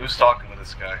there. Who's talking to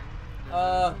this guy?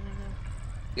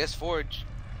 Yes, Forge.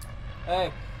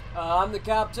 Hey, I'm the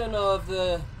captain of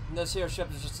this here ship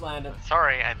has just landed.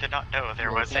 Sorry, I did not know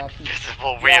there was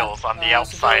invisible wheels on the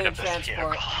outside of this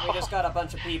transport. vehicle. We just got a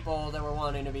bunch of people that were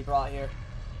wanting to be brought here.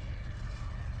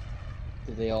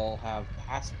 Do they all have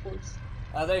passports?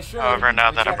 They should. However,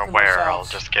 now that I'm checked them aware, I'll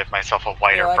ourselves. just give myself a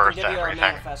wider Here, I can berth give and you a everything.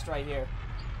 manifest right here.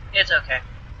 It's okay.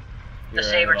 The Yeah,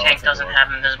 Saber I'll tank take a doesn't look.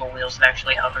 have invisible wheels, it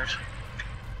actually hovers.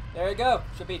 There you go.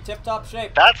 Should be tip-top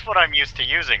shape. That's what I'm used to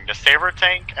using, the Saber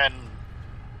tank, and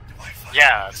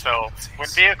yeah, so when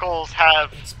vehicles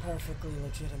have It's perfectly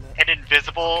legitimate. an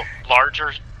invisible,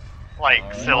 larger,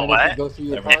 like, silhouette, go through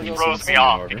your it cargo throws me system?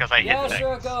 off because I hit Yeah, things.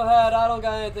 sure, go ahead. I don't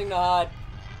got anything to hide.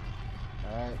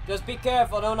 Alright. Just be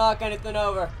careful. Don't knock anything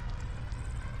over.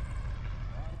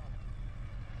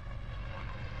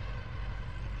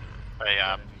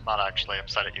 I'm not actually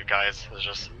upset at you guys. It's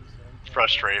just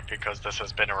frustrated because this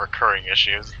has been a recurring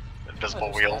issue.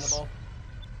 Invisible wheels. Understandable.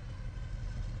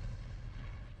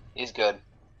 He's good.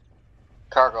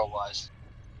 Cargo-wise.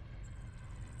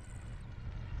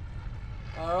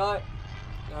 Alright.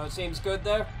 It seems good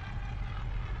there.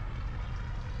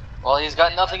 Well, he's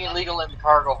got nothing illegal in the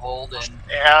cargo hold, and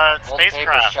all the papers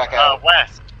Spacecraft, check out.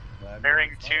 west,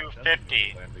 bearing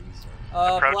 250,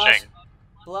 approaching.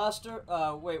 Blaster.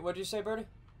 Wait, what'd you say, Birdie?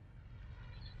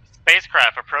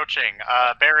 Spacecraft approaching,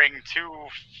 bearing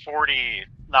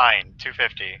 249,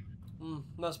 250.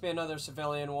 Must be another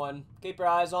civilian one. Keep your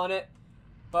eyes on it.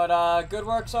 But, good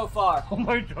work so far. Oh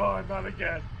my god, not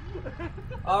again.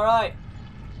 Alright.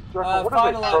 What is a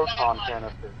proton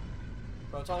canister?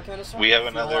 Proton canister? We have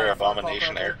Fuel another on a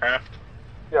abomination propane. aircraft.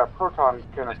 Yeah, proton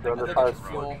canister I under think fire. it's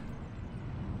fuel.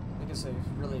 I think it's a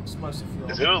really explosive fuel.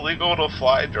 Is it illegal to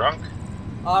fly drunk?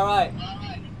 Alright.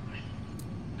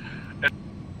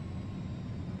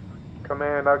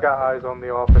 Command, I've got eyes on the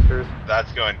officers.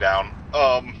 That's going down.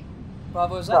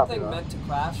 Bravo, is that Copy thing that. meant to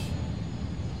crash?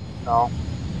 No.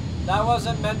 That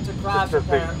wasn't meant to crash, It's just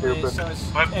being apparently, stupid.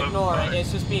 so ignore it.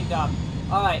 It's just being dumb.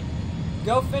 Alright.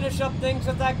 Go finish up things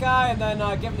with that guy, and then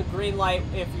give him the green light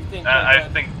if you think they're I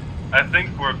good.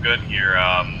 think we're good here.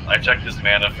 I checked his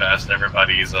manifest.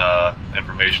 Everybody's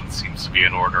information seems to be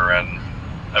in order, and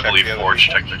I believe Forge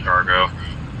checked the cargo.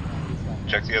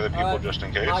 Check the other people just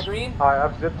in case. Am I green? Hi,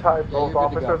 I've zip tied both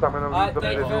officers. I'm going to leave them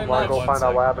thank in you the very room while I go much. find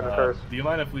out what happened to Curse. Do you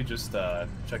mind if we just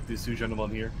check these two gentlemen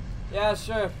here? Yeah,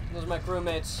 sure. Those are my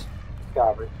crewmates.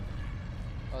 Copy.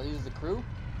 Oh, these are the crew?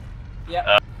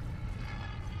 Yep.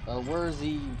 Where's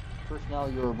the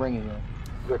personnel you were bringing in?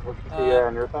 Look at the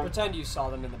and your thing. Pretend you saw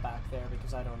them in the back there,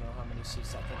 because I don't know how many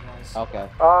seats that thing has. Okay.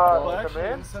 Well, actually,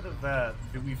 command? instead of that,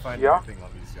 did we find Yeah. anything on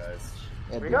these guys?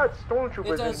 We got It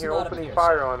stormtroopers in does here not opening appear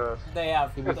fire so. on us. They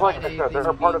have. It's like I said,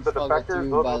 they're part of the defectors.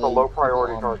 Those are the low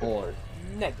priority targets.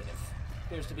 Negative.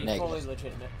 Appears to be Negative. fully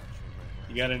legitimate.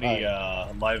 You got any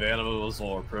live animals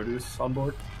or produce on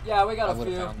board? Yeah, we got I a would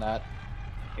have few. found that.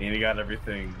 And you got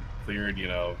everything cleared,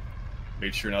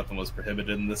 made sure nothing was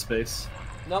prohibited in this space?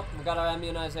 Nope, we got our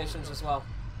immunizations as well.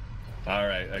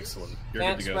 Alright, excellent. You're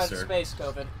Can't good to go, spread sir. space,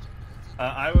 COVID.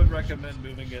 I would recommend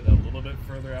moving it a little bit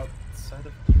further outside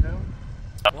of town.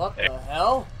 What the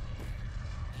hell?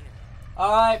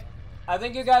 Alright, I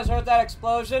think you guys heard that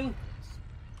explosion.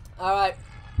 Alright.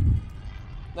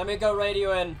 Let me go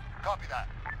radio in. Copy that.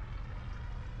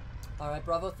 Alright,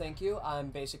 Bravo, thank you. I'm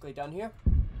basically done here.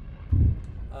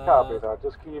 Copy that.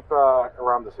 Just keep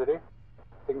around the city.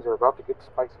 Things are about to get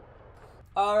spicy.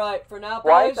 Alright, for now,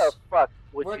 Why guys, the fuck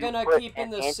would we're you gonna put keep in an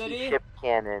the city. anti-ship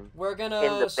cannon We're in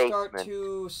gonna the start basement?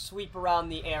 to sweep around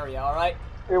the area, alright?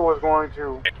 It was going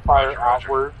to fire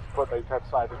outwards, but they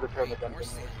decided to turn the gun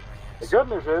inwards. The good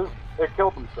news is, they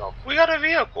killed themselves. We got a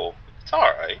vehicle. It's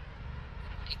alright.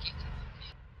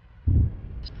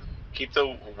 Keep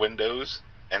the windows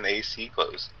and AC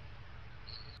closed.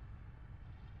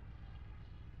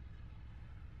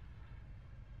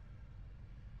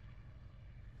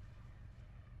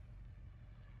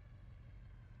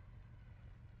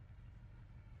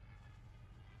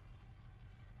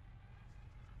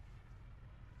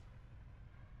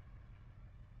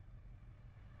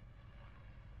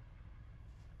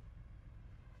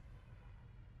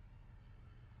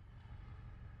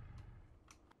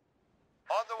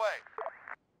 On the way.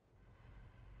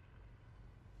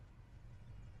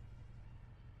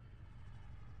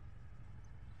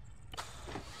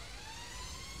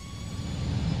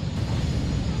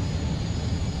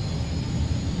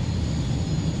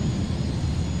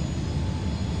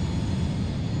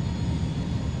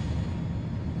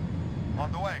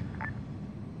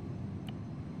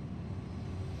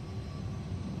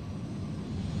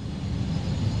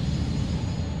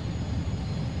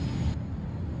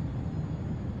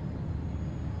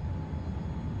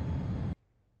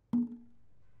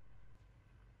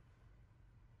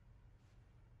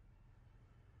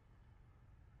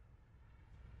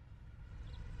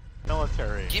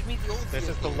 Military. Give me the old This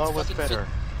is the vehicle. It's lowest fucking bidder.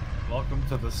 Welcome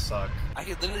to the suck. I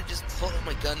could literally just pull out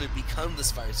my gun and become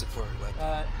this fire support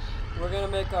weapon. We're gonna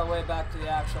make our way back to the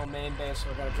actual main base.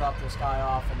 We're gonna drop this guy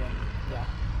off and then, yeah.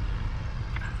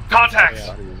 Contacts!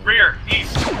 Rear,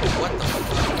 east! What the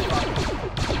fuck?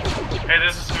 Hey,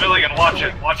 this is civilian, watch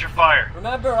it. Watch your fire.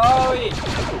 Remember, ROE!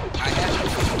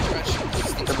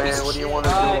 Command, what do you want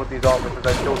to do with these officers?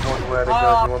 I killed one who had a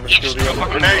gun. You want me to kill the other?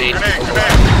 Grenade!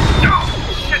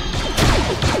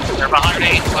 They're behind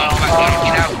me. Well,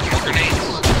 get out. More grenades.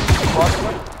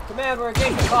 Command, we're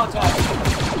engaging contact.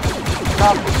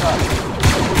 Stop the cut.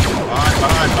 Behind.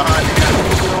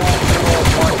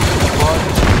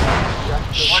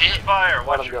 Watch your fire,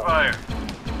 watch your fire.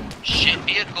 Shit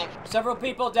vehicle. Several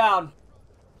people down.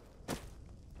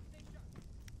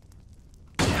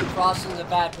 Crossing the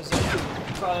bad position.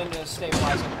 Trying to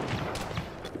stabilize him.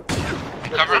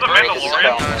 Cover the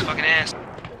Mandalorian on his fucking ass.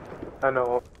 I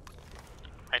know.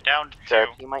 I downed Sir,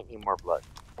 you might need more blood.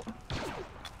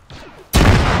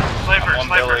 Sniper.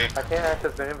 I can't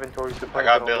access the inventory to I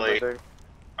got Billy.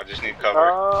 I just need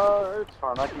cover. It's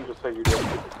fine. I can just say you did.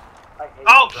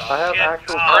 Oh, I have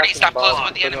actual Already stop closing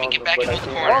with the enemy. Get back into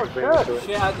the corner.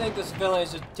 Shit, I think the civilian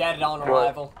is just dead on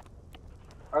arrival.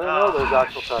 I didn't know there's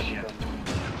actual tracking.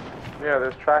 Yeah,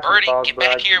 there's tracking Birdie, files, get but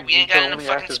back here. We ain't got enough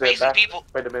fucking access space their and back. people.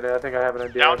 Wait a minute, I think I have an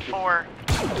idea. Down 4.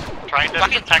 Trying to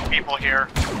protect people here.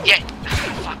 Yeah.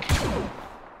 Fuck.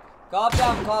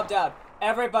 Calm down.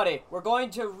 Everybody, we're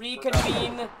going to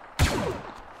reconvene.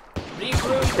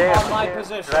 Regroup on my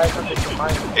position.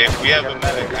 If we have a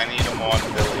medic, I need him on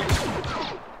Billy.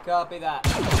 Copy that.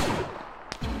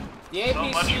 The APCs... So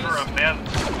much for a man.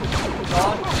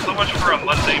 So much for a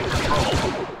mundane patrol.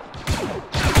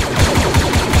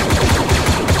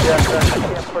 Yeah, I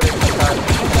can't put it inside.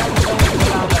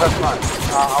 That's fine.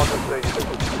 I'll just say you did.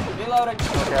 Reloading.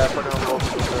 Okay, I put it on both of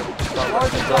them.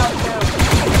 Sergeant down too.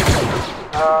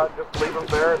 Just leave them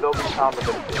there, they'll be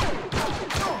competent.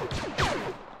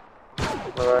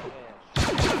 Alright.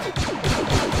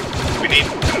 We need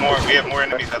more. We have more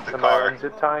enemies at the car. Is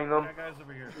it tying them?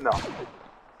 No.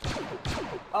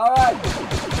 Alright.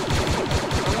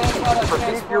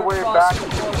 Proceed your way back to the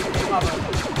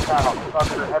town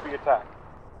under heavy attack.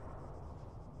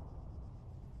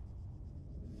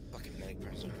 Fucking medic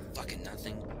perms are fucking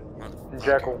nothing.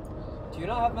 Jekyll. Do you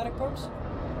not have medic perms?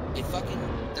 It fucking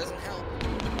doesn't help.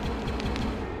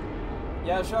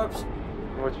 Yeah, Sharps.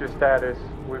 What's your status?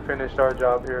 We finished our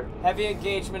job here. Heavy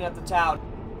engagement at the town.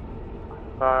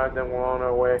 Alright, then we're on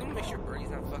our way. I'm gonna make sure Birdie's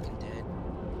not fucking dead.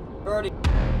 Birdie.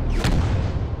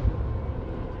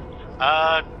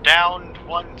 Down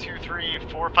 1, 2, 3,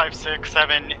 4, 5, 6,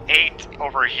 7, 8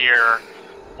 over here.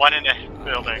 One in the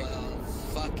building.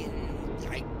 Fucking,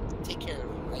 I take care of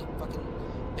him. I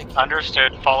fucking.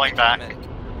 Understood. Falling back.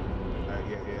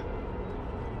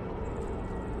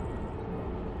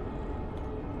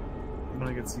 I'm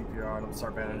gonna get CPR and I'm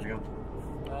start bandaging him.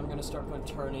 I'm gonna start putting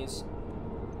turnies.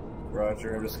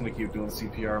 Roger, I'm just gonna keep doing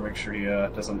CPR, make sure he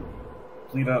doesn't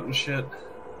bleed out and shit.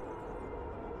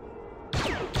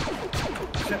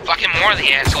 Fucking more of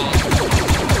the assholes.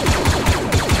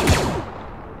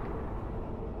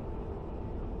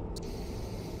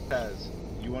 Taz,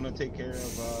 you want to take care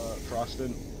of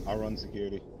Froston? I'll run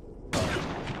security.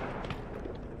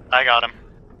 I got him.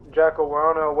 Jackal, we're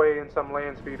on our way in some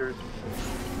land speeders.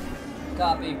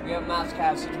 Copy. We have a mass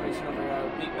cav situation over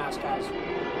here. Beat mass cavs.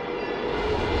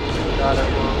 Got it.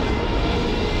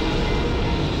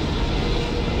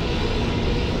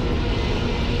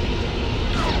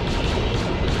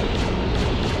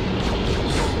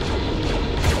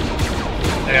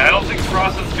 Hey, I don't think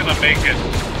Frost is gonna make it.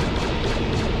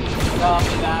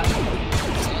 Copy that.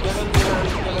 Give him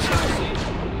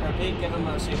mercy. Repeat, give him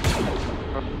mercy.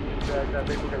 I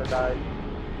think we're gonna die.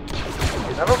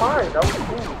 Never mind, that was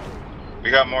cool. We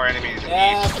got more enemies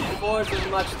Yeah, east. the board's pretty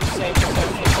much the same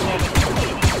perception.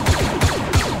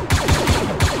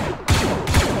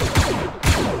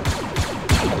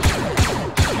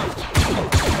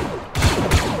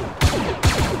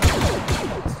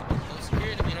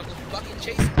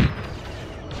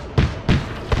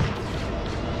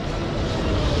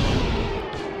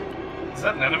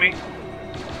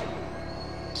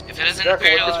 wasn't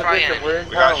Imperials probably enemies.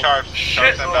 We got sharps.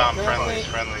 Sharps inbound. Friendlies.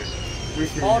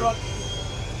 Hold on. Okay,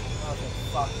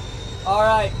 fuck.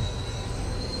 Alright.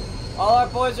 All our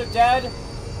boys are dead.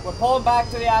 We're pulling back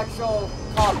to the actual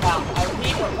compound. I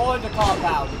repeat, we're pulling to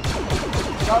compound.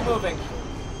 Start moving.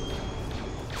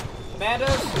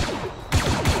 Commandos?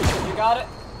 You got it?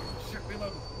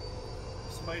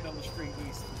 Somebody down the street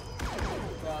east.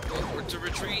 We're to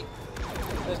retreat.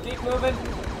 Just keep moving.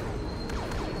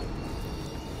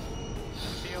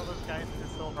 Kill those guys in the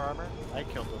silver armor. I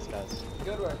killed those guys.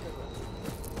 Good work, good work.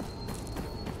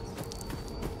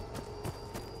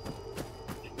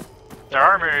 Their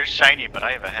armor is shiny, but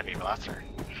I have a heavy blaster.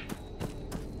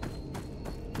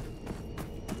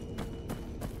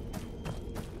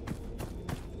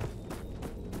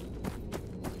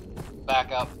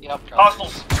 Back up. Yep.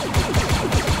 Hostiles.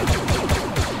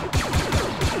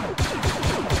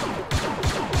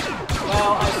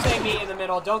 Well, I say meet in the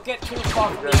middle. Don't get too far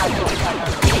from the actual side.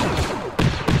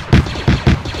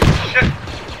 Shit!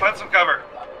 Find some cover.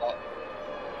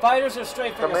 Fighters are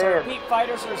strafing us. I Command. repeat,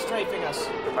 fighters are strafing us.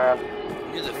 Command.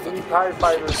 You're the We fucking need TIE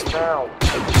fighters now.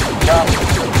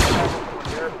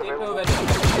 Keep moving.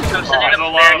 I'm setting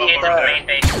up barricades in the main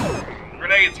base.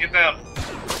 Grenades, get down.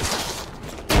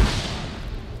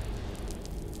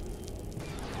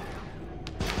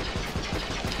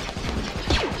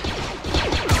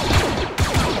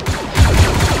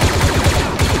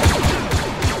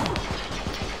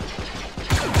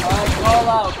 Alright, call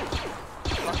out.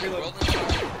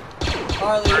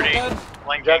 Harley, you good?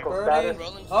 Jekyll, Birdie.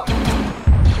 status. Oh.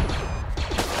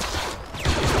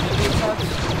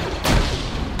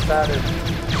 Status.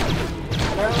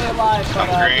 Apparently alive, but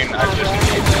I'm green. I just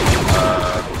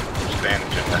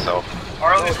bandaging myself.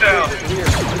 Harley's down.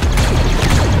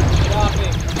 Copy.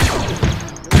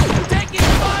 Taking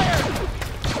fire!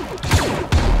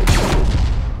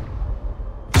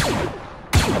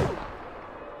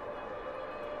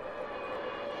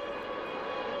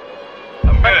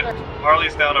 I'm good.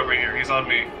 Harley's down over here. He's on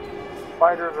me.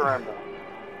 Fighters are inbound.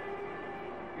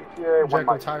 PTA, one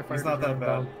Jekyll, mic. TIE He's not that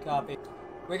bad. Copy.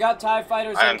 We got TIE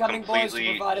fighters I am incoming, boys, to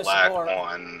completely provide us black support.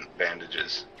 on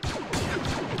bandages.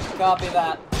 Copy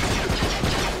that.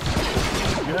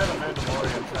 You had a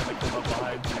Mandalorian trying to come up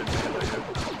behind you and melee you.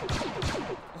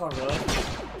 Oh, really?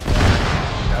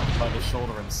 Grabbed him by the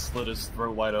shoulder and slit his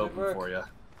throat wide open work. for you.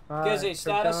 Gizzy,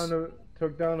 status?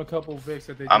 Took down a couple Vics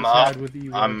that they I'm just up. had with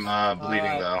E-Wings. I'm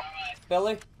bleeding though.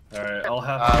 Billy? Alright, I'll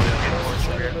have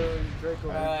Draco,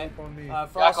 Alright. on me.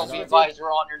 Frost Jackal, is be with advised,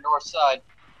 we're on your north side.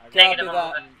 Copy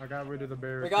that. I got rid of the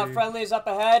barricade. We got friendlies up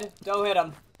ahead. Don't hit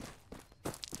them.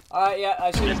 Alright, yeah,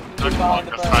 I see you behind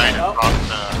the barricade. Oh. Cross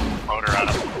the motor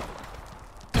at him.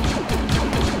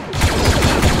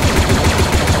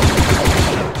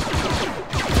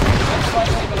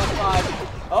 Slightly, but I'm fine.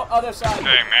 Oh, other side.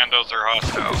 Okay, Mandos are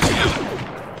hostile.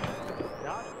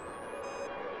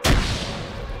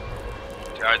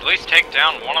 At least take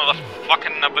down one of the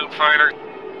fucking Naboo fighters.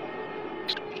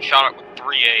 Shot it with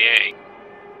 3 AA.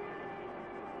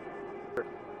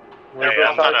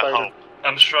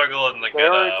 I'm struggling to They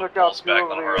get already took out pulse two back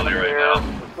of on the Harley right air.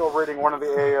 now. We're still reading one of the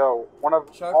AO.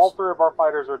 All three of our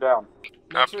fighters are down.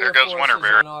 Make sure there your goes forces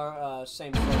Winterberry. on our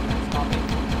same focus. Copy.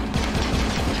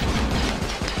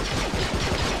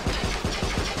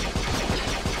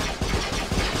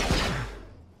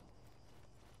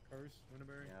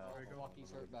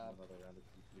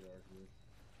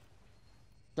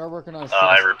 Start working on.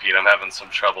 I repeat, I'm having some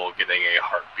trouble getting a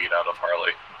heartbeat out of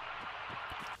Harley.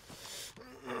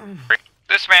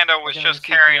 This Mando was just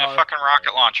carrying a fucking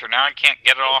rocket launcher. Now I can't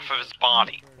get it off of his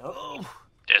body.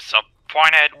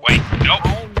 Disappointed. Wait, nope.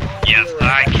 Yes,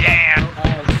 I can.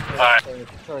 Alright.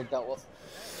 Sorry, that was.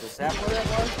 Is that what that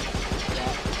was?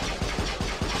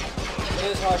 It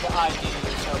is hard to ID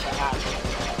yourself to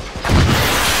happen.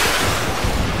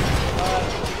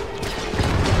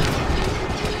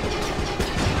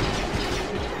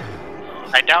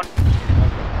 I down.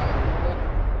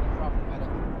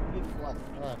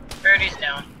 Birdie's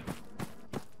down.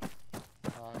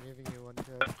 I'm giving you one.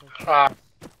 For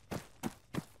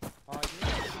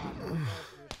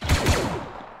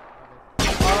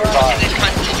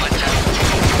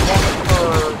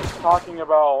talking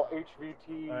about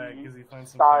HVT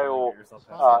style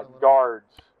guards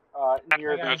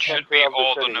near the It should center be of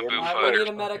all the the city. Naboo We fighters. need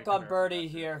a medic on Birdie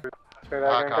here. Say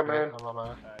that again, Command.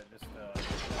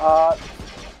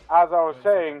 As I was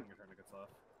saying,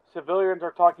 civilians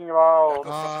are talking about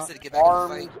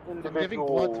armed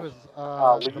individuals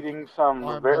leading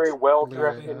some very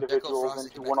well-dressed individuals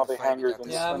into one of the hangars in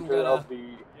the center of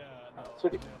the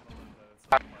city.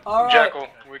 Alright. Jackal,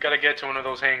 we gotta get to one of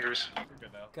those hangars.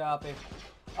 Copy.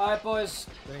 Alright, boys.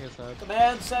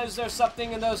 Command says there's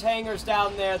something in those hangars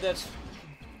down there that's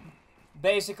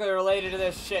basically related to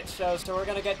this shit show, so we're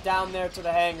gonna get down there to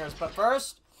the hangars. But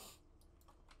first,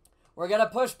 we're gonna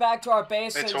push back to our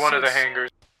base. It's one of the hangars.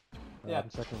 Yeah.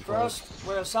 First,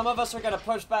 some of us are gonna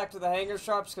push back to the hangar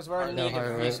sharps because we're in need of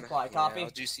resupply. Copy? I'll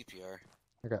do CPR.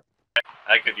 Okay.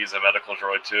 I could use a medical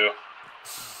droid too.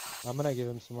 I'm gonna give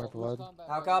him some more blood.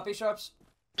 How copy, sharps?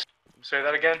 Say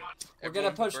that again? We're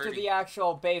gonna push to the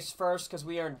actual base first because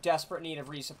we are in desperate need of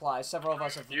resupply. Several of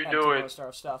us have You emptied do it. most of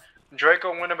our stuff.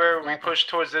 Draco Winterberry, we push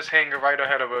towards this hangar right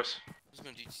ahead of us.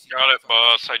 Got it,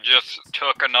 boss. I just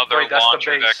took another that's the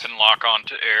launcher that base. can lock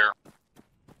onto air.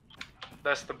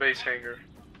 That's the base hangar.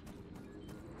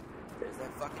 Is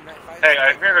that fucking night fight? Hey,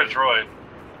 I hear a droid.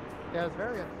 Yeah, it's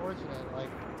very unfortunate. Like,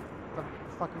 the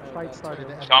fucking fight started.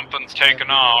 and- Something's taking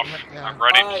off. Yeah. I'm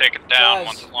ready to Alright, take it down guys,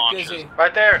 once it launches. busy.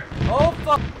 Right there. Oh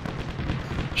fuck!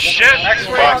 Shit!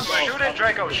 X-ray, shoot it,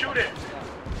 Draco, shoot it.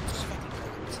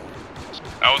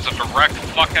 That was a direct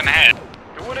fucking hit.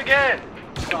 Do it again.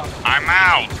 I'm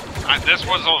out. This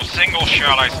was a single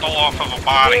shot I stole off of a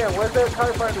body. Yeah, where's that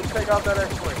TIE fighter to take out that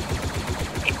X-ray?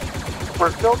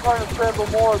 We're still trying to scramble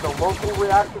more. The local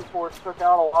reaction force took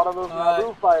out a lot of those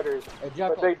Naboo fighters,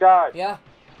 but they died. Yeah.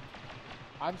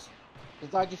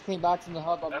 Since I just came back from the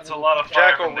hub, That's a lot of fire.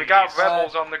 Jackal, we got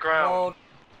rebels on the ground.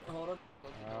 Hold on.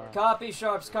 Copy,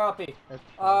 sharps, copy.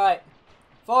 Alright.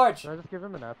 Forge. Should I just give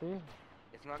him an epi?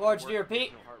 Forge, do you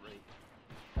repeat?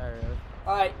 There he is.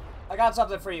 Alright, I got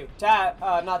something for you. Not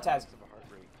Taz.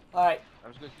 Alright.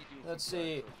 Let's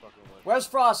see. Where's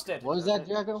Frosted? What is that,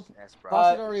 Jacko?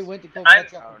 Frosted already went to go I'm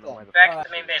catch up with them. back at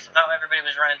the main base. I thought everybody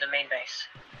was running to main base.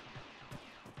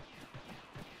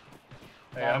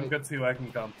 Hey, I'm good too. I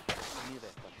can come.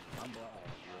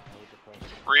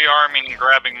 Rearming and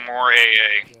grabbing more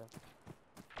AA.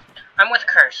 I'm with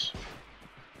Curse.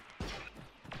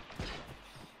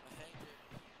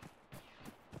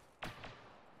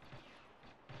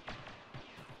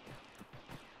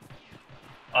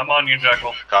 I'm on you,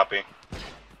 Jackal. Copy.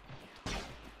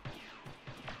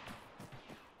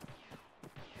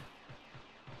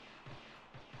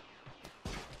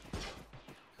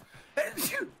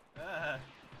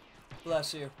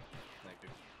 Bless you. Thank you.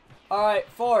 Alright,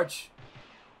 Forge.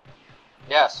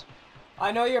 Yes.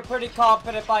 I know you're pretty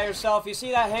confident by yourself. You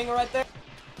see that hangar right there?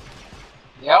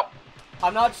 Yep.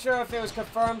 I'm not sure if it was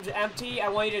confirmed empty. I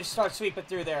want you to start sweeping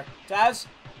through there. Taz,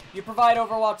 you provide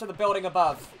overwatch of the building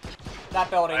above. That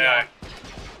building. Aye, aye.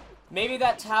 Maybe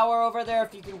that tower over there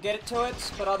if you can get it to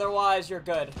it, but otherwise you're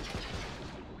good.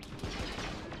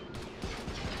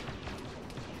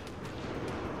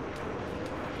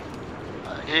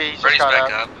 He's just got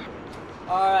back up.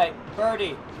 Alright,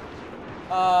 Birdie.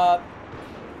 Sorry,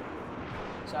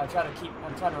 I'm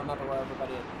trying to remember where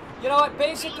everybody is. You know what,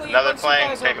 basically, Another once you plane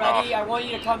guys are taking ready, off. I want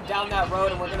you to come down that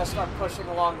road and we're gonna start pushing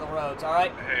along the roads,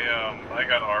 alright? Hey, I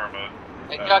got Arma.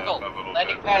 Hey, Jackal, a little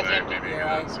landing bit pad's today. empty. Maybe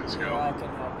Yeah, I that's can his help go.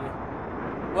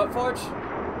 you. What, Forge?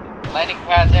 Landing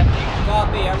pad's empty.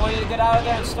 Copy. I want you to get out of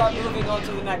there and start moving on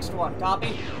to the next one.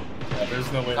 Copy? Yeah,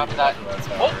 there's no way Copy to that. get to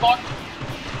that tower. Oh, fuck.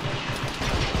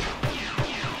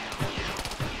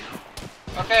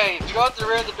 Okay, if you go out the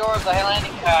rear of the door of the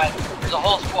landing pad, there's a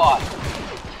whole squad.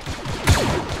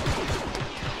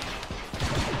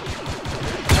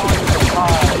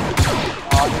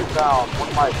 He's down. One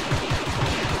mic.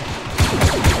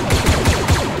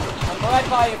 I'm right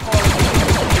by you,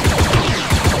 Forge.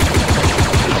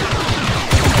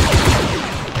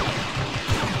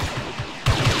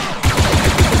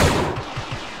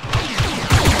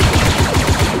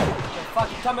 They're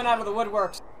fucking coming out of the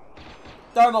woodworks.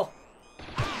 Thermal.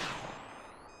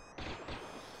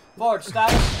 Forge,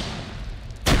 status?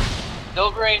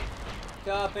 Still green.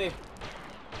 Copy.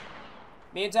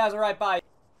 Me and Taz are right by you.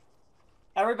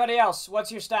 Everybody else,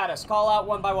 what's your status? Call out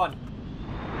one by one.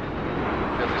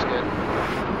 Billy's good.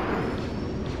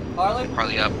 Harley?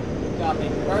 Harley up. Copy.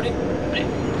 Birdie?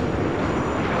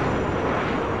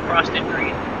 Frosted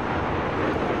green.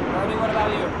 Birdie, what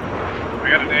about you? We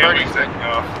got an A-wing taking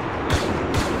off.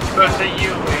 That's a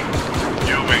U-wing.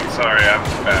 U-wing, sorry, I'm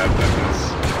bad at this.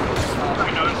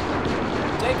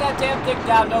 Take that damn thing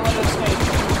down, don't let it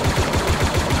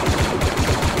escape.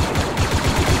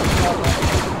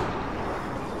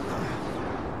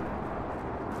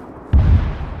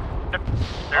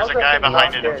 There's a guy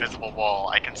behind an invisible wall.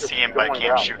 I can see him, but I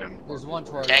can't shoot him. There's one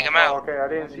towards Take him out. Okay, I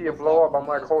didn't see it blow up. I'm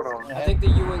like, hold on. I think the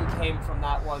U-wing came from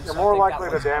that one, You're so more I think likely that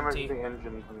to was damage empty. the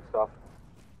engines and stuff.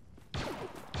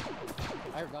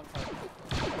 I heard gunfire.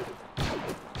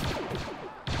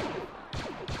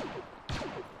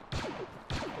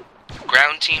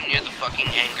 Ground team near the fucking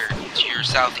hangar. To your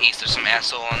southeast, there's some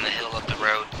asshole on the hill up the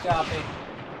road. Copy.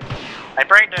 I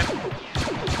brained him.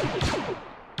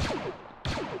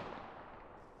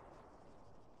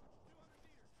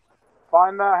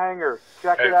 Find that hangar.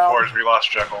 Check it out. Hey, Forge, we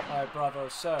lost Jekyll. Alright, bravo.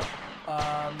 So,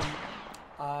 I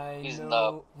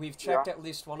know we've checked at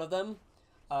least one of them.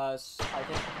 I think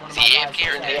one of my guys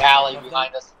checked the alley one of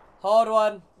behind them. us. Hold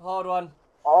one.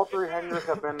 All 3 hangars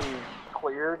have been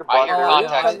cleared. I hear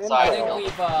contacts inside.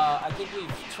 I think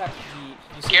we've checked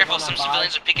the. Careful, some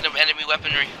civilians are picking up enemy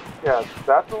weaponry. Yeah,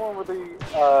 that's the one with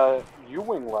the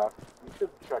U-wing left. You should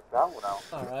check that one out.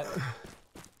 Alright.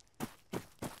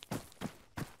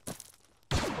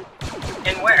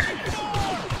 And where?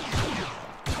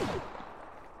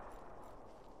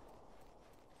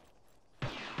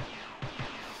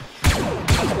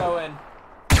 Let's go in.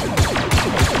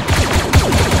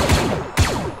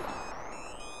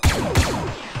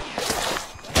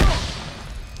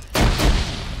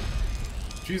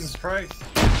 Jesus Christ.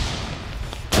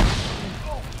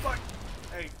 Oh, fuck.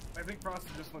 Hey, I think Frosty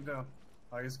just went down.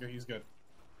 Oh, he's good, he's good.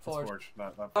 Forge. Forge,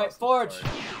 not Frosty. Alright, Forge.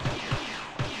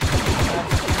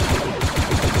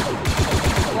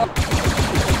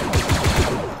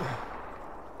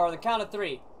 On the count of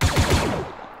 3.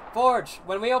 Forge,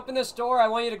 when we open this door, I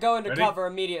want you to go into cover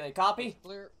immediately. Copy?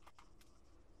 Clear.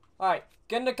 Alright,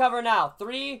 get into cover now.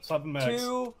 3,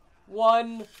 2,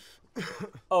 1,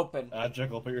 open.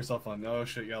 Jekyll, put yourself on. Oh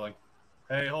shit, yelling.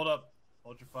 Hey, hold up.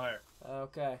 Hold your fire.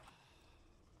 Okay.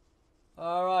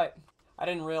 Alright. I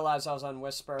didn't realize I was on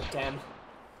Whisper. Damn.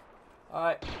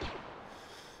 Alright.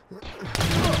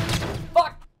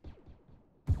 Fuck!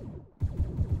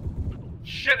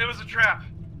 Shit, it was a trap.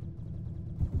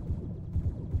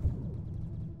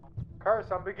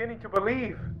 Curse, I'm beginning to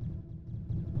believe.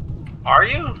 Are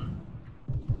you?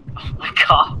 Oh my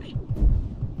god.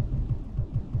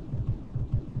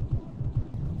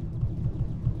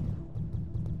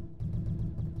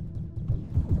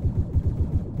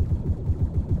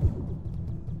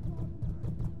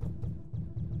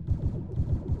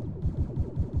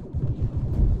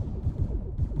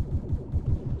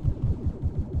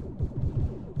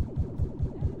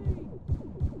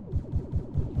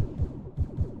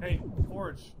 Hey,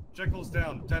 Forge, Jekyll's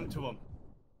down. Tend to him.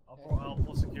 I'll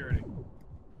pull security.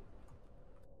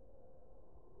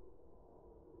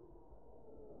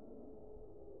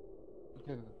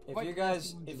 If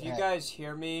you guys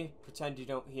hear me, pretend you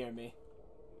don't hear me.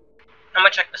 I'm gonna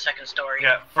check the second story.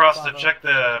 Yeah, Frosted, check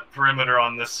the perimeter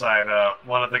on this side.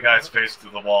 One of the guys faced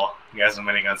through the wall. He has a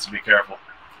minigun, so be careful.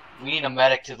 We need a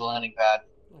medic to the landing pad.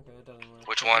 Okay, it doesn't work.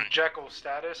 Which one? Jekyll's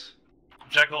status?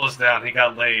 Jekyll is down. He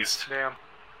got lazed. Damn.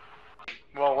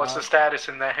 Well, what's the status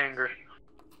in that hangar?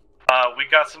 We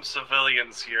got some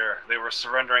civilians here. They were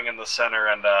surrendering in the center,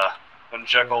 and when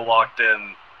Jekyll walked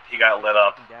in, he got lit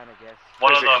up.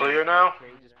 One of them, clear now?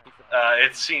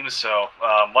 It seems so.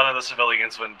 One of the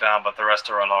civilians went down, but the rest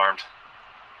are unarmed.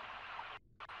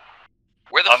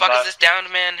 Where the fuck is this downed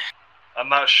man? I'm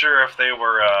not sure if they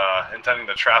were intending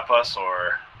to trap us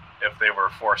or if they were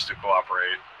forced to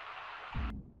cooperate.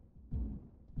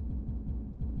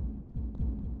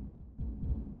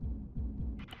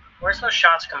 Where's those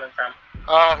shots coming from?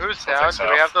 Who's down? Do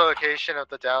we have the location of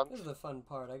the down? This is the fun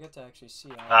part. I get to actually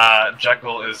see.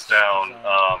 Jekyll is down.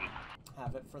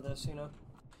 Have it for this, you know.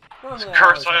 Normally,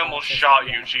 Curse! I almost shot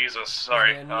you. Jesus,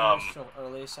 sorry. In the initial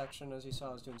early section, as you saw,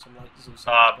 I was doing some light zoo.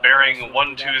 Bearing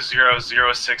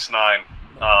 120069.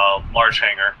 Large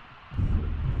hangar.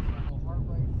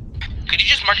 Could you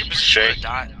just mark your position with a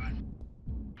dot?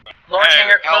 Large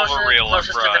hangar Cavalry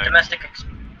closest to the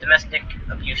domestic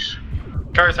abuse.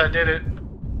 Curse, I did it.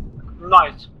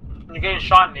 Nice. You're getting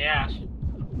shot in the ass.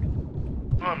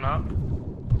 No, I'm not.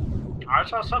 I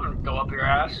saw something go up your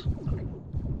ass.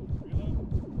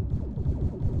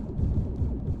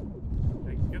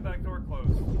 Hey, get that door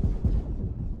closed.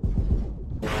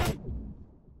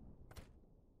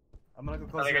 I'm gonna go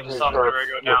close the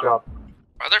other door.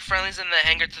 Are there friendlies in the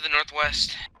hangar to the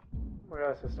northwest? Oh my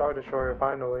gosh, it's Star Destroyer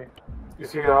finally. You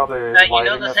see how they you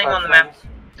know the thing on the map?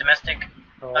 Domestic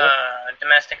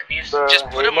abuse? Just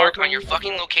put a mark on your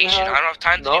fucking location. I don't have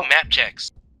time to do map checks.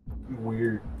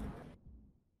 Weird.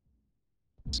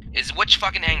 Is which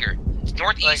fucking hangar? It's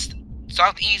northeast?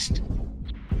 Southeast?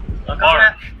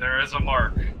 Mark. There is a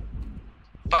mark.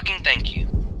 Fucking thank you.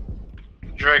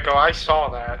 Draco, I saw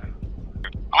that.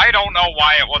 I don't know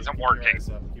why it wasn't working.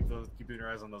 Keep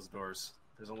your eyes on those doors.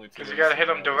 There's only two. Because you gotta hit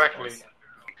them directly.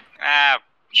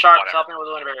 Sharp, Whatever. help me with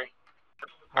Winterberry.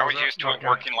 I was used to it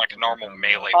working like a normal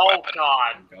melee Oh weapon.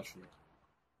 god.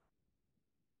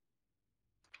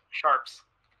 Sharps.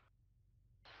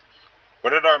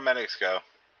 Where did our medics go?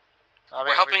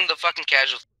 We're helping the fucking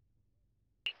casualties.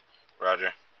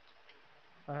 Roger.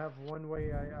 I have one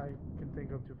way I can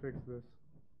think of to fix this.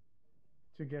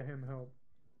 To get him help.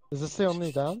 Is this the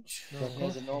only down? No, he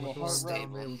has a normal heart rate.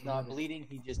 He's not bleeding.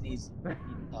 He just needs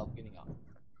help getting up.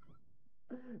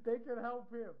 They can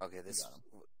help him. Okay, this.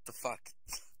 The fuck?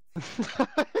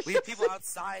 We have people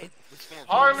outside.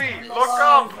 Harley, look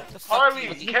up! Harley,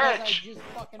 catch!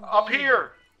 Up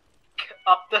here!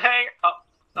 Up the hang. Oh,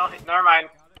 no, never mind.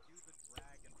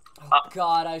 Oh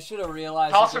God, I should have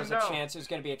realized Toss that there was him a down. chance it was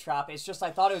going to be a trap. It's just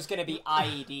I thought it was going to be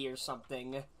IED or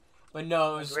something. But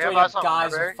no, it was Do we have straight up us on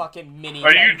guys Winterberry? with fucking mini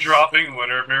Are you guns. dropping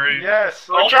Winterberry? Yes!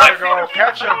 Oh, There you go,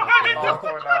 catch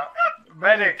him!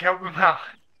 Medic, help him out.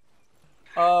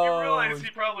 Oh, You realize he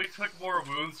probably took more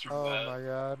wounds from that. Oh my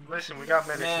god. Listen, we got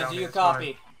medics man, down do here, you it's fine.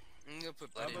 copy?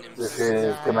 This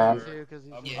is command.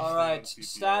 Alright,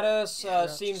 status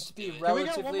seems to be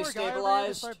relatively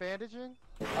stabilized. Start bandaging?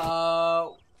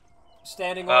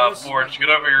 Standing orders. Forge, get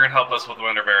over here and help us with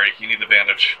Winterberry. You need the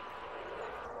bandage.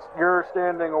 Your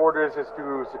standing orders is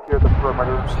to secure the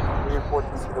perimeter.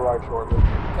 Reinforcements to arrive shortly.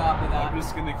 Copy that. I'm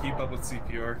just gonna keep up with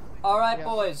CPR. Alright,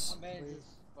 boys.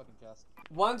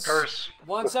 Once The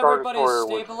everybody's Star Destroyer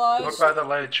would stabilized. look by the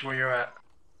ledge where you're at.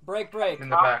 Break. In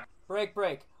the back. Break.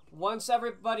 Once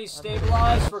everybo's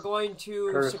stabilized, we're going to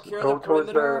Curse, secure go the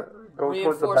towards perimeter. go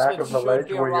towards the back of the ledge should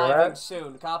be where you're arriving at.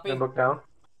 soon. Copy? And look down.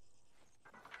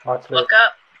 Watch this. Look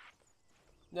up.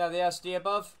 Yeah, the SD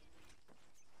above.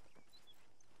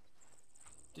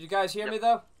 Did you guys hear me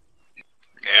though?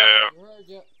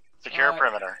 Yeah. Secure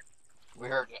perimeter. We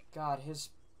heard you. God, his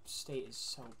state is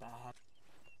so bad.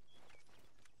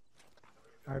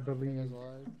 I believe.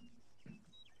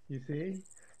 You see?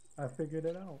 I figured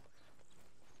it out.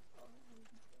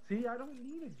 See, I don't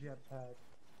need a jetpack.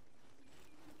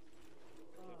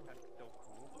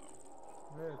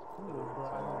 Yeah, it's cool, but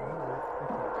I don't need it.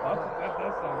 That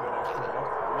does sound good,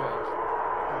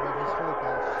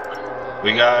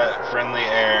 actually. We got friendly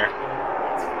air.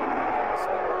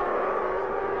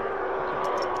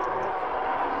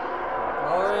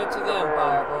 Glory to the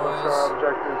Empire, What's boys. our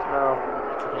objectives now?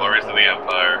 Glory to the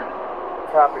Empire.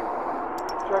 Copy.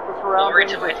 Check the Glory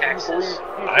surroundings. to my Texas.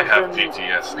 I have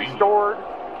PTSD. Restored.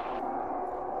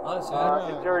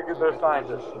 Honestly, Interrogate their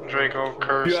scientists. Draco,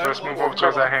 Curse, Dude, let's I move love over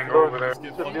towards that hangar over there.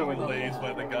 Get fucking blazed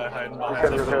by the guy hiding behind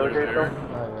Can the you pillar interrogate there.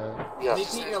 them?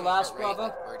 Yes. repeat your last,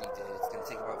 brother.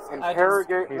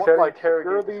 Interrogate. He said like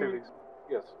interrogate the secure civics.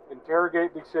 Yes.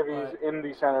 Interrogate the civvies Right. in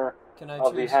the center Can I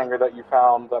of the choose? hangar that you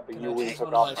found that the Can I U-wings choose have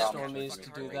one of my not found. stormies to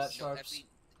do that, Sharps?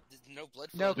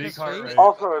 No, Leak because heart rate.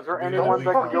 Also, is there anyone Leak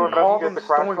that heart can go rate. investigate the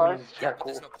crash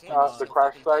site? The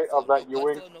crash site of that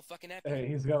U-wing? Hey,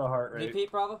 he's got a heart rate.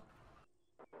 Repeat, bravo.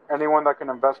 Anyone that can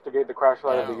investigate the crash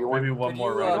site of the U-wing? Maybe one Could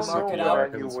more you, round. mark it Yeah,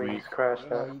 out? 'cause it's U-wings weak. crashed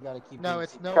No, out. you gotta keep. No,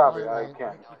 it's no Copy, I online.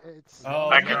 can't. It's Oh,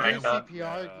 when okay. you do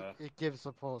CPR, it gives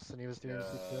a pulse, and he was doing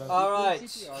CPR. Alright.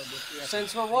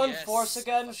 Since we're one force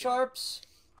again, Sharps,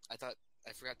 I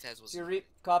forgot Taz was. you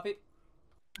copy?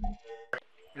 I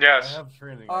Yes. have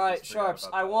training. Alright, Sharps,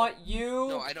 I want you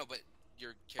No, I know, but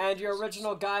your and your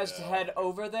original guys to head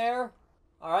over there.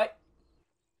 Alright?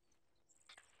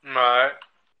 Alright.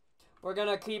 We're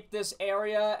gonna keep this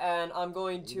area, and I'm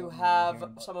going to have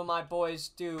some of my boys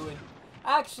do it.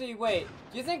 Actually, wait.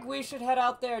 Do you think we should head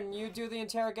out there and you do the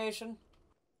interrogation?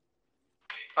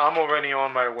 I'm already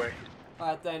on my way.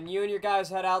 Alright, then you and your guys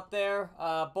head out there.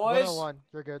 Boys, 101,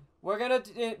 you're good. we're gonna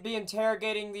be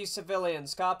interrogating these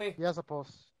civilians. Copy? He has a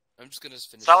pulse. I'm just gonna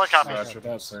finish. Solid copy. Gotcha,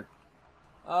 that's sir.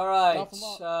 Alright, Drop 'em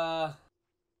off.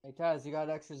 Hey Taz, you got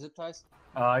extra zip ties?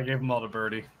 I gave them all to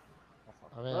Birdie.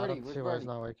 I mean, I Birdie, don't where's see why he's Birdie?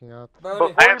 not waking up. Birdie. Before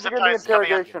you have begin the supplies coming up.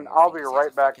 interrogation, I'll be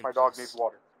right back. My dog needs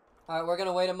water. Alright, we're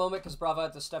gonna wait a moment because Bravo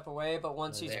had to step away, but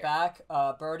once he's There. back,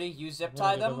 Birdie, you zip I'm gonna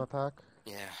tie give him them. a pack.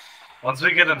 Yeah. Once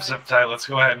we get them zip tied, let's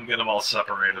go ahead and get them all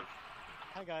separated.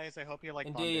 Hi guys, I hope you like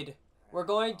Indeed. We're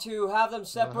going to have them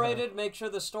separated, make sure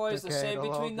the story is the Okay, same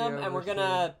it'll all between be them, and we're over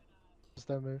gonna Just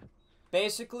don't move.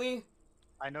 basically,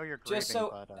 I know you're grieving, just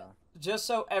so but just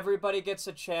so everybody gets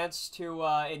a chance to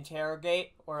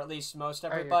interrogate, or at least most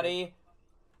you're everybody,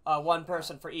 one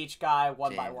person for each guy,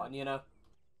 one by Damn. one, you know?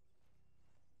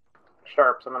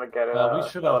 Sharps, I'm gonna get it. We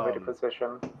should, elevated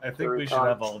position. I think we should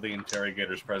have all the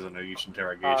interrogators present at each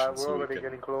interrogation We're so we already can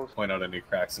getting close. point out any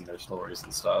cracks in their stories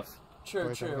and stuff. True,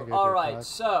 Wait, I true. think I did Alright, that.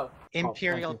 so,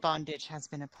 Imperial you. bondage has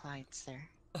been applied, sir.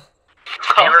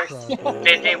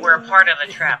 They were a part of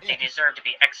the trap. They deserve to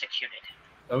be executed.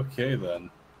 Okay then.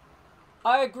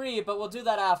 I agree, but we'll do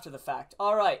that after the fact.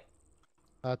 Alright,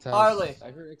 Taz. Harley.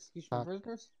 I heard execution of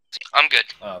prisoners? I'm good.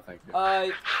 Oh, thank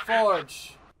you.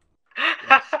 Forge,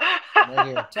 Right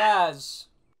here. Taz,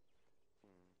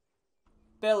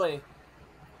 Billy.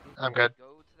 I'm good.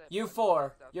 You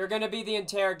four, you're gonna be the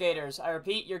interrogators. I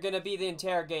repeat, you're gonna be the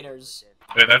interrogators.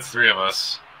 Wait, that's 3 of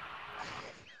us.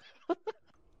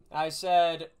 I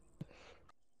said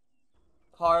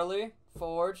Harley,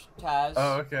 Forge, Taz,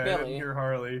 Oh, okay. Billy. I didn't hear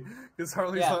Harley, because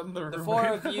Harley's not in the room. The 4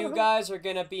 right of you now. guys are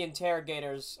gonna be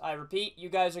interrogators. I repeat, you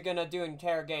guys are gonna do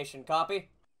interrogation. Copy?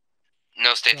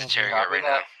 No state to interrogate right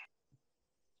now.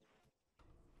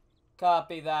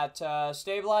 Copy that.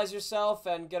 Stabilize yourself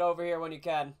and get over here when you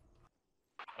can.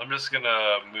 I'm just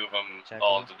gonna move them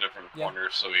all into different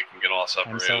corners so we can get all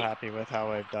separated. I'm so happy with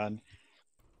how I've done.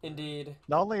 Indeed.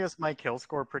 Not only is my kill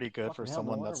score pretty good for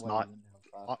someone that's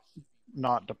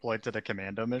not deployed to the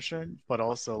commando mission, but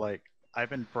also like I've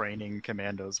been braining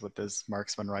commandos with this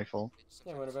marksman rifle.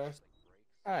 Hey, Winterberry.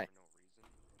 Hi.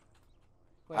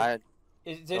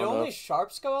 Wait, did only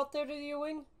Sharps go out there to the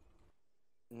U-wing?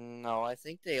 No, I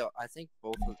think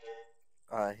both of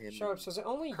him. Sharps, was it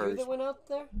only Kurz. you that went out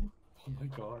there? Oh my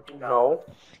god. No.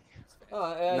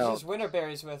 Oh, it's No. just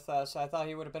Winterberry's with us. I thought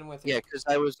he would have been with you. Yeah, because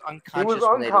I was unconscious He was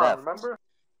when they left. remember?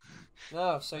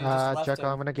 No, so you just left Jekyll,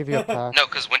 him. I'm gonna give you a pass. No,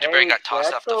 because Winterberry got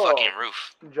tossed off the Jekyll. fucking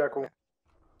roof. Jekyll.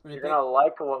 You're gonna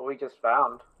like what we just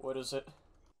found. What is it?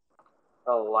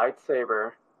 A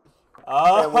lightsaber.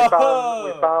 Oh! And we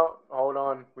found, hold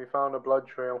on, we found a blood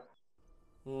trail.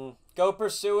 Go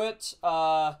pursue it.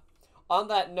 On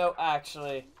that note,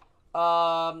 actually,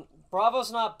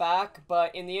 Bravo's not back,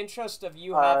 but in the interest of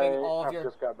you having all of your...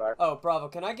 just got back. Oh, Bravo,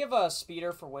 can I give a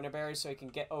speeder for Winterberry so he can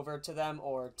get over to them,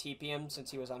 or TP him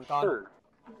since he was uncon? Sure.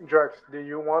 Drex, do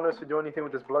you want us to do anything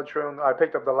with this blood trail? I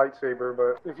picked up the lightsaber,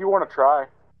 but if you want to try.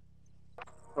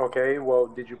 Okay, well,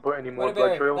 did you put any more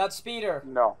blood trail? That's speeder.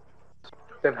 No.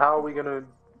 Then how are we gonna...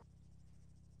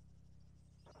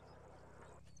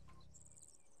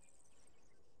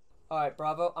 Alright,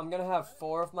 Bravo, I'm gonna have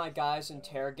 4 of my guys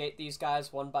interrogate these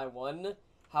guys one by one.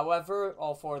 However,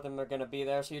 all 4 of them are gonna be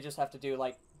there, so you just have to do,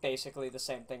 like, basically the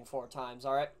same thing 4 times,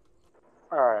 alright?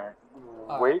 Alright.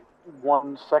 Wait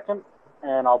 1 second,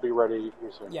 and I'll be ready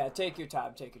here soon. Yeah, take your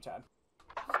time, take your time.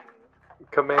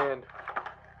 Command.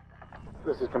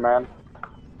 This is command.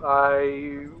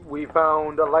 We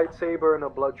found a lightsaber and a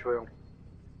blood trail.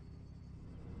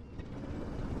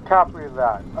 Copy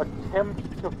that.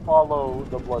 Attempt to follow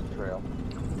the blood trail.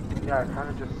 Yeah, it kind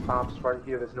of just stops right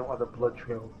here. There's no other blood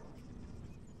trail.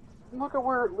 Look at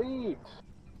where it leads.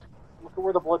 Look at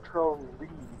where the blood trail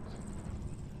leads.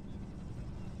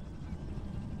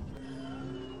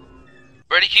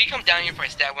 Brady, can you come down here before I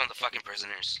stab one of the fucking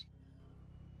prisoners?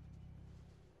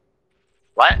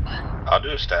 What? I'll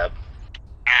do a stab.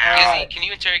 Izzy, can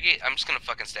you interrogate? I'm just gonna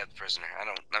fucking stab the prisoner.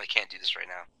 I can't do this right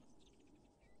now.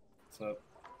 So.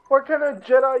 What kind of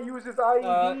Jedi uses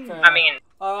IED? I mean...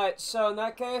 Alright, so in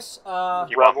that case,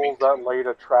 Rebels that laid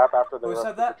a trap after the Who rest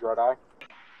said of that? the Jedi.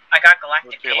 I got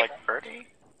galactic cable. Like Birdie?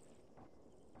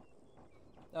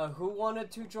 who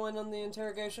wanted to join on the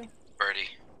interrogation? Birdie.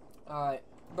 Alright.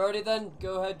 Birdie then,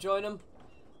 go ahead, join him.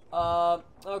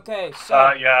 Okay,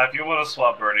 so... yeah, if you want to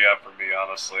swap Birdie out for me,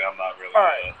 honestly, I'm not really...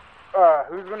 Alright.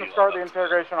 Who's gonna start the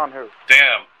interrogation on who?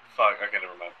 Damn. Fuck, okay,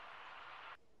 never mind.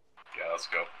 Yeah, let's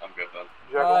go. I'm good then.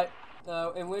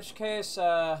 Alright, in which case,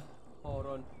 hold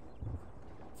on.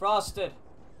 Frosted.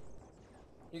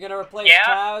 You're gonna replace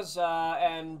Taz,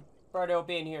 and Birdie will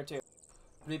be in here too.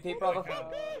 Repeat, Bravo.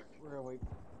 We're gonna wait.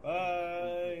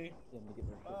 Bye.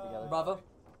 Bravo.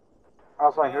 I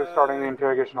was saying, who's starting the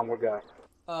interrogation on what guy?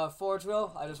 Forge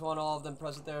will. I just want all of them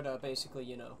present there to basically,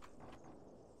 you know.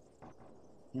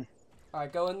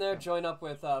 Alright, go in there, join up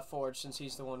with Forge since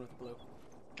he's the one with the blue.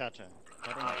 Gotcha.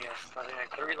 Oh yes,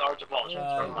 3 large emulsions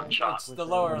for 1 shot. It's the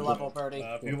lower level, Birdie.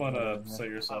 If you want to set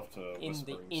yourself to whispering so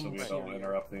we don't interior.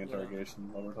 interrupt the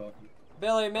interrogation while we're talking.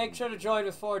 Billy, make sure to join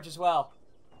with Forge as well.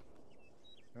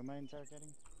 Who am I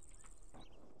interrogating?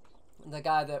 The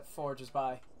guy that Forge is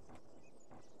by.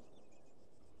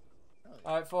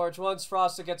 Alright, Forge, once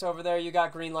Frosted gets over there, you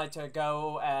got green light to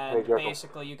go, and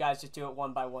basically you guys just do it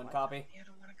one by one, copy?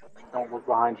 Don't look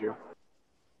behind you.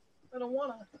 I don't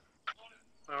wanna.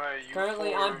 Alright,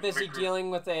 Currently, I'm busy dealing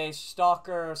with a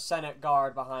stalker Senate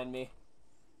guard behind me.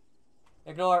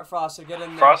 Ignore it, Frosted. Get in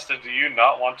there. Frosted, do you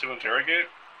not want to interrogate?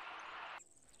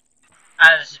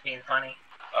 I was just being funny.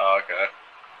 Oh, okay.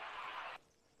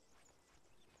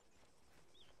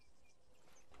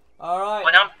 Alright.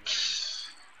 When I'm...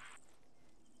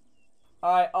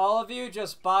 Alright, all of you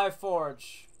just buy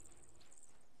Forge.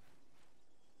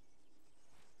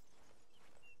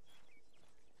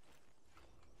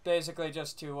 Basically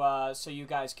just to, so you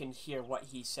guys can hear what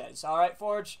he says. Alright,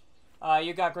 Forge?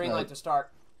 You got green light to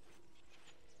start.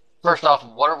 First off,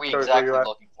 what are we exactly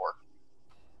looking for?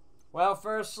 Well,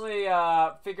 firstly,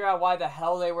 figure out why the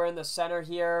hell they were in the center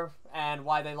here, and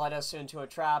why they led us into a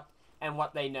trap, and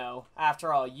what they know.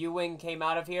 After all, U-Wing came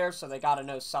out of here, so they gotta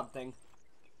know something.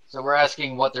 So we're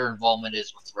asking what their involvement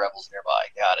is with the rebels nearby.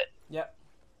 Got it. Yep.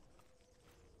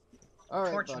 All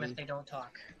right, Torch them buddy. if they don't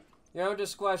talk. Your own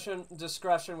discretion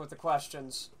with the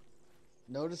questions.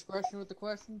 No discretion with the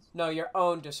questions? No, your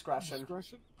own discretion.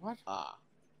 Discretion? What? Ah.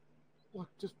 Look,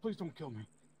 just please don't kill me.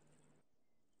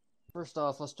 First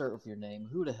off, let's start with your name.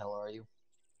 Who the hell are you?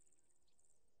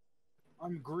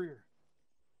 I'm Greer.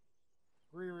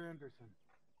 Greer Anderson.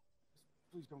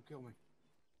 Just please don't kill me.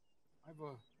 I have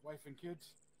a wife and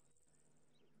kids.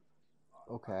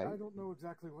 Okay. I don't know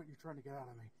exactly what you're trying to get out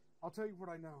of me. I'll tell you what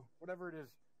I know, whatever it is.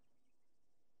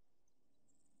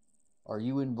 Are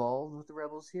you involved with the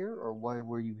rebels here, or why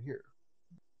were you here?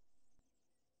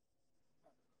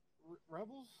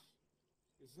 Rebels?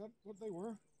 Is that what they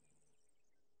were?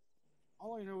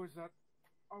 All I know is that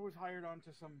I was hired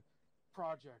onto some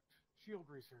project, shield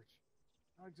research.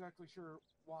 Not exactly sure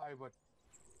why, but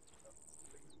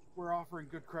we're offering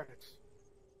good credits.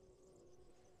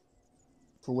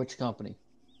 For which company?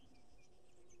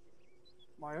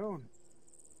 My own.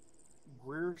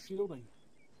 Greer Shielding.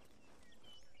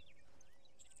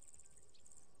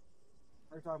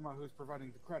 Are you talking about who's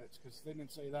providing the credits? Because they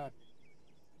didn't say that.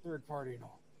 Third party and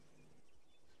all.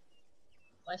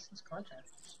 Licensed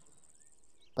contractors.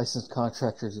 Licensed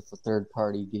contractors with a third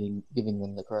party giving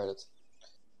them the credits.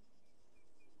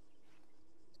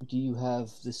 Do you have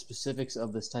the specifics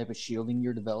of this type of shielding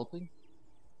you're developing?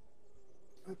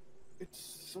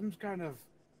 It's some kind of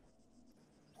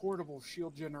portable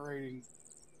shield generating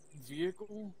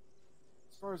vehicle.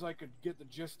 As far as I could get the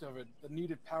gist of it, the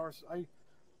needed power. I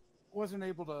wasn't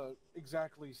able to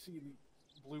exactly see the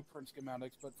blueprint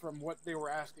schematics, but from what they were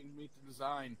asking me to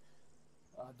design,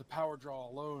 the power draw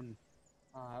alone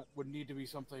would need to be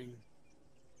something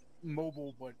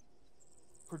mobile but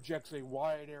projects a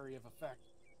wide area of effect.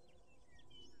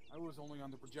 I was only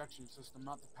on the projection system,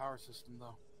 not the power system,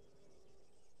 though.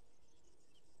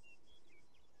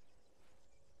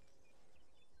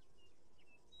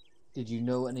 Did you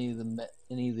know any of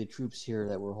the troops here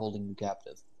that were holding you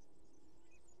captive?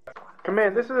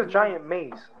 Command, this is a giant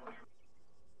maze.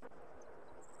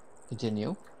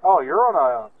 Continue. Oh, you're on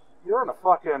a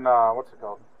fucking what's it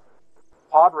called?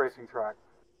 Pod racing track.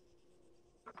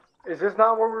 Is this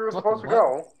not where we were supposed to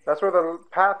go? That's where the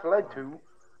path led to.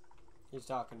 He's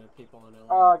talking to people in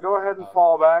LA. Go ahead and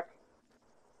fall back.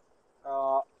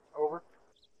 Over.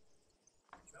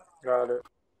 Got it.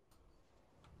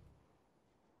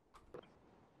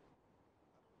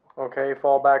 Okay,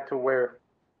 fall back to where?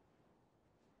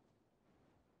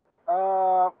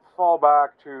 Fall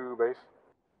back to base.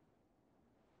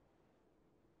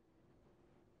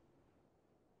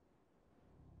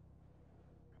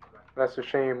 That's a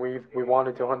shame. We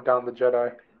wanted to hunt down the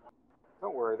Jedi.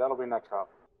 Don't worry, that'll be next hop.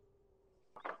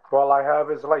 All I have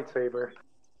is lightsaber.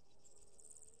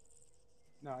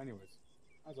 No, anyways,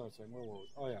 as I was saying, where were we?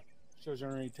 Oh yeah, shows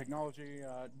generating technology.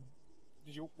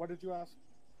 What did you ask?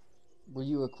 Were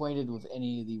you acquainted with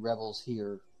any of the rebels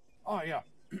here? Oh yeah.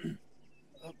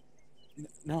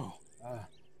 No.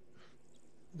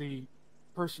 The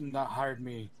person that hired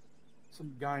me,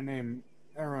 some guy named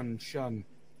Aaron Shun.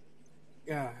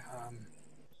 Yeah,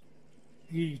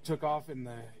 he took off in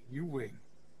the U-Wing.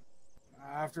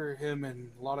 After him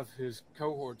and a lot of his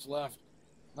cohorts left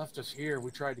us here,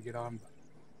 we tried to get on, but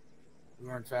we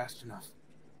weren't fast enough.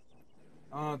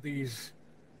 These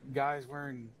guys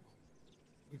wearing,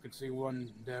 you can see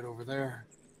one dead over there,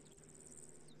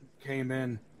 came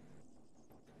in.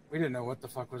 We didn't know what the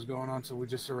fuck was going on, so we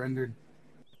just surrendered.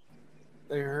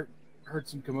 They heard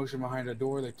some commotion behind a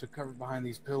door. They took cover behind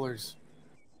these pillars.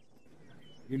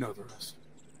 You know the rest.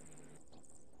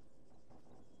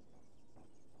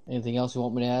 Anything else you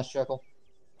want me to ask, Jekyll?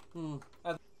 Move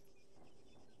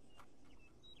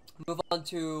on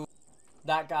to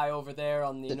that guy over there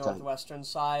on the northwestern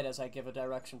side as I give a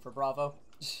direction for Bravo.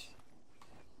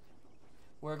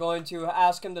 We're going to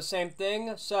ask him the same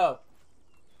thing, so...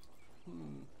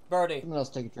 Birdie. Someone else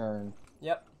take a turn.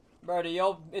 Yep. Birdie,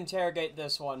 you'll interrogate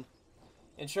this one.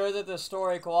 Ensure that the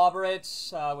story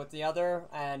corroborates with the other,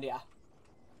 and yeah.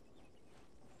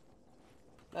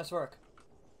 Nice work.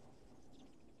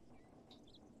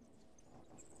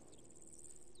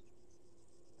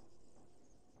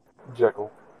 Jekyll.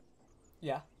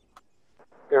 Yeah.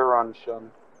 Aaron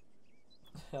Shun.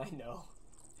 I know.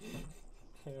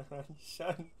 Aaron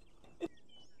Shun.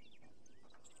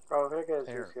 Bro, if it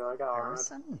gets you, I got Arma.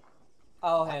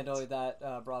 I'll handle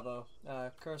that, Bravo.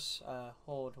 Curse,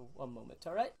 hold one moment,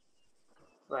 alright?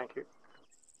 Thank you.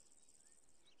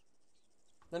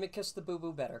 Let me kiss the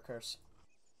boo-boo better, Curse.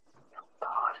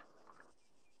 God.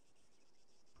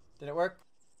 Did it work?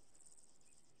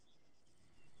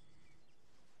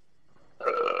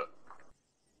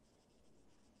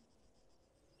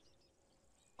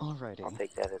 Alrighty. I'll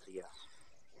take that as a yes.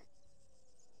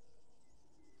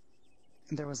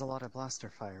 There was a lot of blaster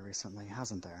fire recently,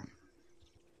 hasn't there?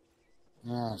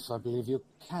 Yes, I believe you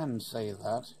can say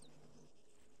that.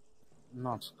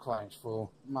 Not quite for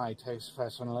my taste,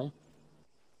 personally.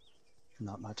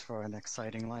 Not much for an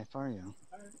exciting life, are you?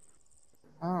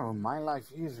 Oh, my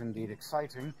life is indeed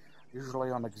exciting, usually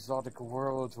on exotic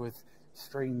worlds with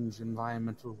strange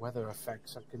environmental weather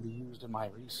effects that can be used in my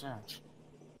research.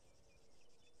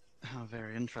 How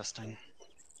very interesting.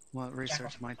 What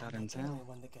research might that I'm the entail? only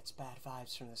one that gets bad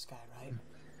vibes from the sky, right?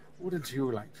 Wouldn't you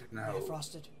like to know? Yeah,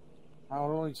 Frosted. I'll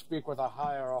only speak with a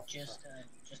higher officer.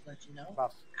 Just let you know,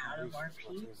 But out of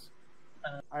RP,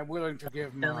 I'm willing to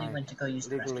give Billy my went to go use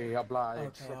the legally restroom.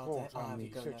 obliged Okay, report I'll on have the you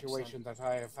go next situation that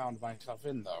I have found myself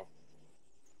in, though.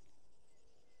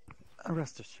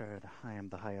 Rest assured, I am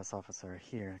the highest officer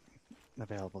here,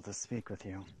 available to speak with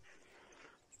you.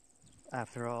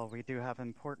 After all, we do have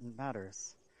important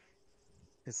matters.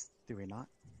 Do we not?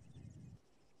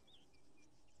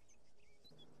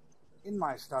 In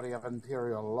my study of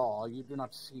imperial law, you do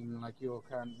not seem like you're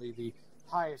currently the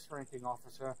highest-ranking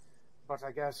officer, but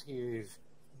I guess he is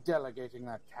delegating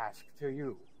that task to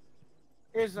you.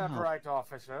 Is that right,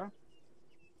 officer?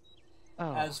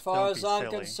 Oh, as far don't as be I'm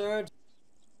silly. concerned,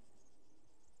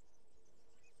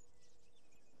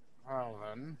 well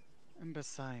then. And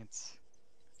besides,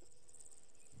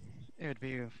 it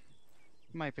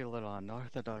might be a little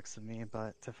unorthodox of me,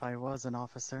 but if I was an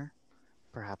officer,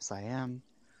 perhaps I am,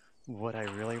 would I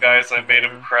really Guys, want I to made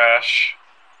him wear crash.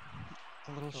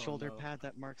 a little shoulder pad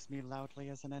that marks me loudly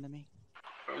as an enemy?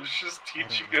 I was just I don't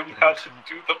teaching like him it how in to shot.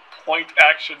 do the point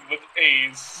action with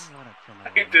A's.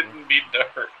 I didn't mean to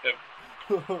hurt him.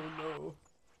 Oh no.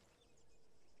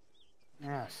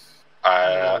 Yes.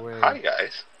 Hi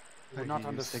guys. You do not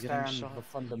understand the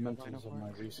fundamentals of my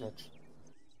research.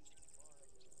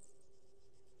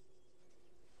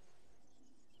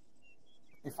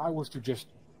 If I was to just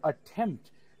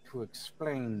attempt to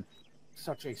explain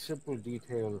such a simple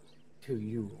detail to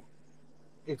you,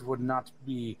 it would not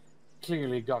be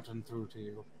clearly gotten through to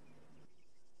you.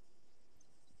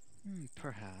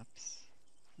 Perhaps.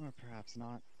 Or perhaps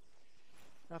not.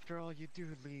 After all, you do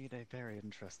lead a very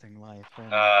interesting life. And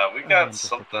We a got interesting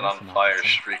something person, on fire officer.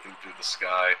 streaking through the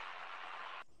sky.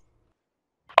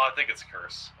 Oh, I think it's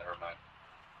Curse. Never mind.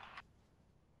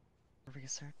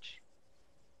 Research?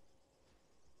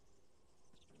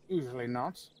 Usually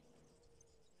not.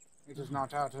 It is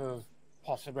not out of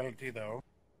possibility, though.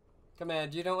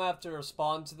 Command, you don't have to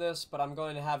respond to this, but I'm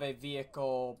going to have a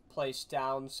vehicle placed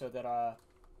down so that our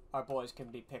boys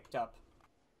can be picked up.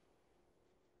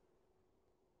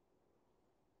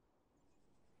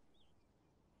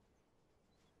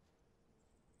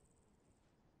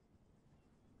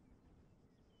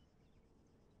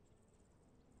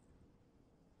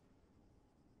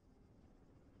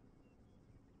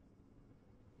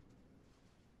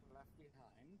 Left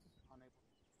behind, unable.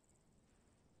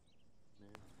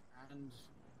 And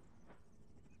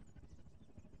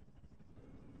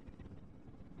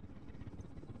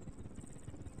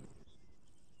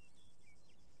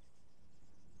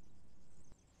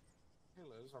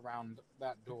pillars around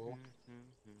that door,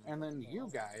 and then you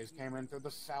guys came in through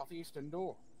the southeastern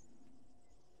door.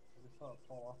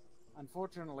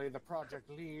 Unfortunately, the project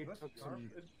lead took some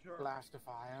blaster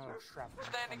fire or shrapnel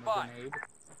from a grenade.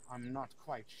 I'm not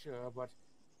quite sure, but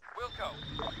Wilco.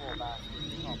 poor bastard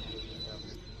probably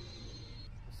deserved it.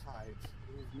 Besides,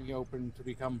 leave me open to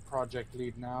become project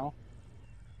lead now.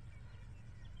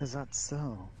 Is that so?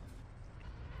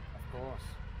 Of course.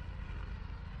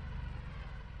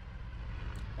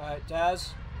 Alright,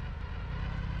 Daz?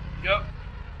 Yep.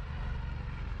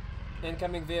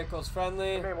 Incoming vehicles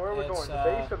friendly. Man, where are we going? The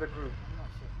base or the group?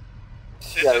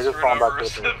 Yeah, they just falling back to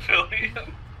the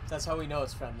civilian. That's how we know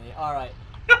it's friendly. Alright.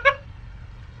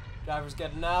 Driver's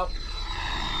getting out.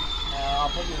 I'll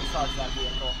put you in charge of that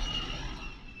vehicle.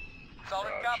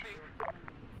 Solid copy.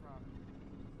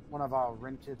 One of our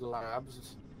rented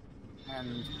labs,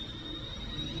 and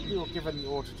we were given the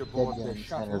order to board the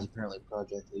shuttle. is apparently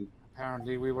project lead.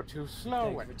 Apparently, we were too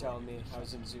slow. Thank you for telling me. I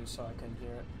was in zoo, so I couldn't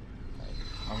hear it.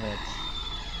 I'm gonna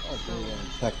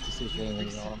check to see if You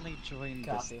anything's on. recently joined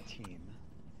Copy. this team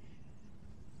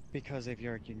because of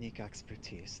your unique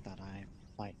expertise that I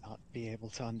might not be able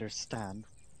to understand.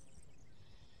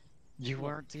 You Look,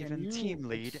 weren't can even you team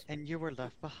lead, and you were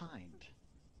left behind.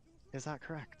 Is that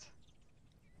correct?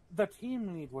 The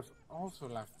team lead was also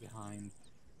left behind.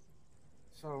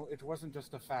 So it wasn't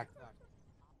just the fact that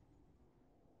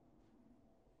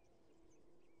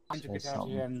There's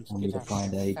something I need to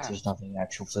find out because there's nothing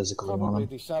actual physical on probably him.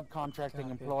 the subcontracting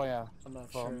employer I'm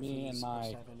not for sure if me he's and supposed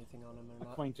my to have anything on him or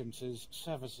not. acquaintances'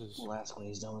 services. We'll ask when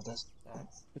he's done with this.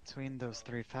 Between those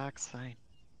three facts,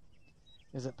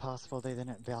 is it possible they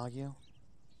didn't value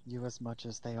you as much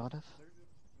as they ought have?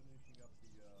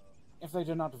 If they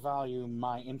do not value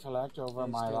my intellect over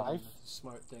He's my doing life, the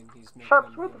smart thing. He's making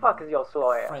Sharps, where the fuck is your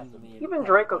soul at? friendly and Even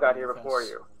Draco got here with before us.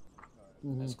 you.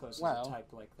 As close as a type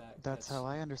like that. That's how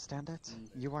I understand it.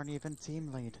 You aren't even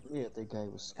team lead. Yeah, the guy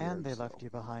was scared, And they so left you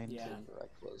behind. Yeah.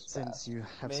 Since you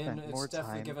have Man, spent it's more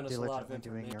definitely time given us a lot of diligently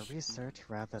doing your information. research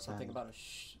rather Something than... about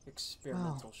a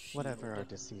experimental shield. whatever our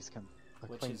deceased which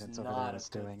is acquaintance over not there a was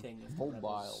good doing. thing if the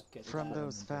rebels get From that.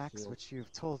 those facts which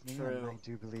you've told me, and I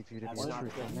do believe you to be That's a not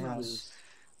truthful good for man, us.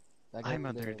 I'm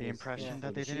under the impression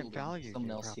that they didn't value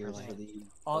you properly.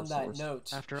 On that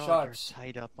note, After all, Sharps, you're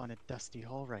tied up on a dusty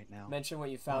hole right now. mention what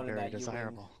you found in Not very that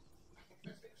desirable.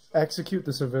 Execute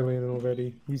the civilian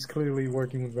already. He's clearly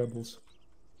working with rebels.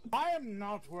 I am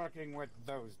not working with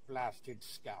those blasted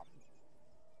scum.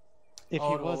 If Oh,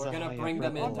 he well, was we're a gonna high bring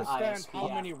them into Understand ISP. how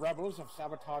many rebels have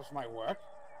sabotaged my work?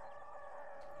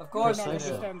 Of course you do they not do.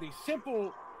 understand the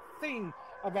simple thing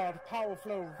about power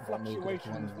flow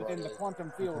fluctuations within the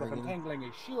quantum field of entangling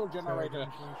a shield generator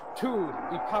to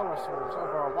the power source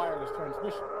over a wireless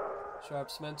transmission.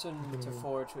 Sharps, mention to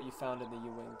Forge what you found in the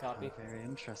U-Wing. Copy? Very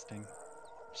interesting.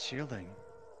 Shielding.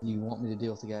 You want me to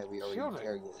deal with the guy we already Shielding?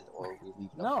 interrogated, or we leave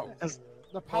it No. up to him?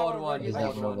 The power Hold one, Is that one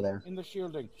regulation over there? in the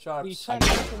shielding. Sharps. The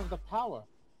transmission of the power.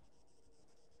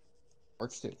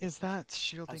 Works too. Is that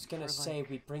shielding I was gonna for, say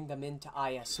we bring them into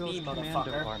ISP, those commando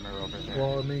motherfucker. armor over there?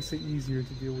 Well, it makes it easier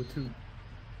to deal with too.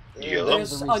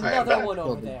 There's another one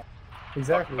over there.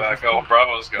 Exactly. Back, oh,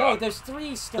 Bravo's gone. No, there's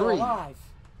three still alive.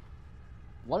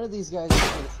 One of these guys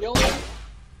is going to kill him.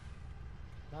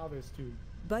 Now there's two.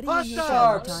 Buddy,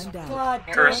 Sharps! God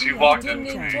damn Curse, it, you walked didn't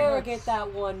in. interrogate that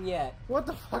one yet. What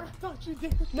the fuck? I thought you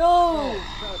did. No!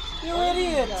 You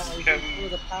idiot!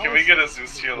 Can we get a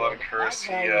Zeus heal on Curse?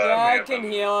 Yeah, I can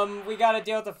heal him. We gotta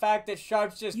deal with the fact that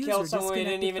Sharps just User killed someone we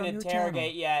didn't disconnected even from your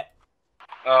interrogate yet.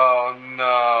 Oh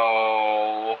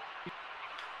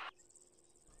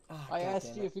no. I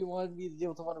asked you if you wanted me to deal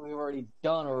with the one we've already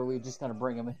done, or are we just going to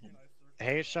bring him in?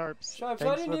 Hey, Sharps. Sharps, I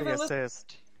Thanks didn't for the even listen.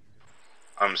 assist.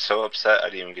 I'm so upset I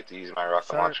didn't even get to use my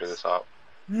rocket launcher this op.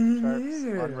 Sharps,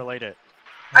 unrelated.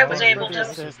 I was Thanks able for the to.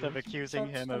 assist of accusing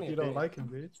Sharps, him come of here. You don't like him,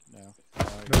 bitch? No.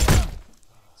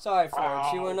 Sorry,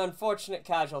 Forge. You were an unfortunate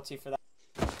casualty for that.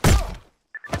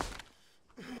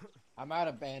 I'm out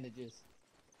of bandages.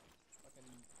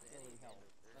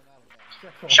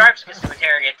 Sharps gets to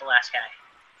interrogate the last guy.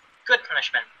 Good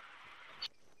punishment.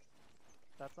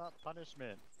 That's not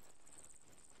punishment.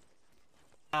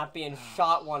 Happy and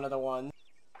shot one of the ones.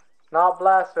 Not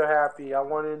Blaster happy. I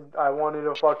wanted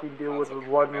to fucking deal with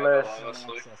one less.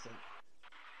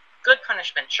 Good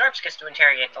punishment. Sharps gets to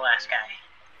interrogate the last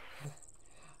guy.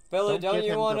 Billy, Don't don't give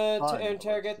you him want the to fun.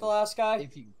 interrogate the last guy?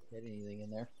 If you get anything in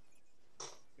there.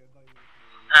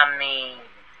 I mean,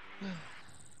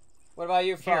 What about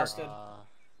you, Here, Frosted?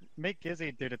 make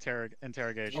Gizzy do the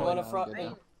interrogation. You want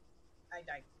to I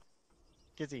died.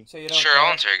 Gizzy. So you don't Sure, care?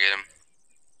 I'll interrogate him.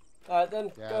 Alright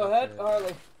then, go ahead,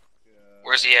 Harley.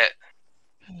 Where's he at?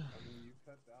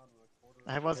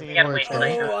 I wasn't Yeah, even wait,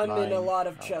 trying. Oh, I'm in a lot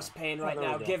of chest pain right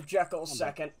now. Give Jekyll a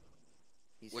second.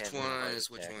 Which one is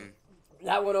which one?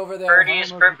 That one over there.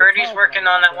 Birdie's working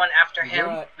on that one after him.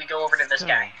 Alright. We go over to this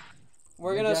guy.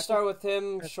 We're gonna start with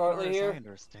him shortly here.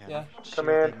 Yeah. Come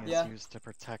in. Yeah. Used to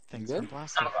protect things from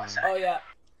blaster fire. Oh yeah.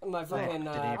 My fucking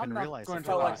didn't even realize it it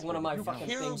felt was like one of my You fucking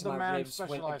killed things, the my man ribs went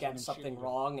specializing against in something shielding.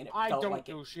 wrong, and it I felt don't like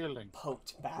do it shielding.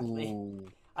 poked badly.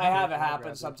 Ooh. I have it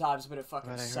happen sometimes, but it fucking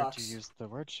But I heard sucks. you used the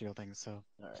word shielding, so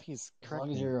please As correct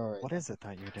long as me. you're alright. What is it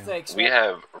that you do? Thanks. We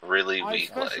have really I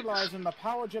weak legs. specialize in the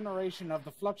power generation of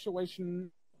the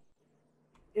fluctuation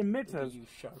emitters You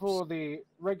Sharps. for the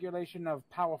regulation of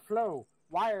power flow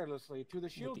wirelessly to the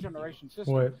shield generation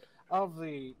system What? of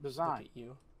the Look design. at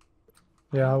you.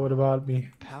 Yeah, what about me?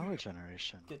 Power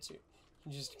generation. Gets you.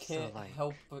 You just can't like,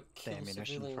 help but The kill ammunition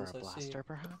civilians. for a I see. blaster,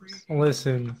 perhaps?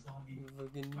 Listen, That's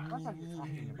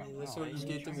what you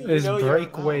get to me. is You know you're-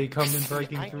 breakaway coming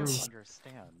breaking I through? don't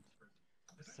understand.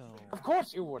 So, Of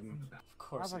course you wouldn't. Of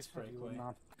course As I it's said, you would breakaway.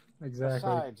 not. Exactly.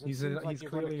 Besides, it He's seems like he's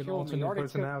you're gonna clearly an kill me. You alternate already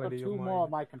killed personality two of more of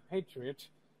mine. my compatriots.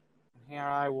 And here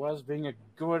I was being a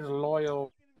good,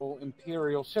 loyal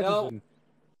imperial citizen.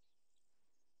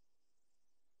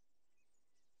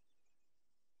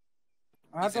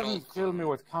 That doesn't fill me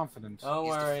with confidence. Don't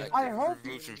worry. I hope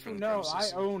you know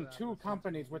I own 2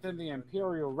 companies within the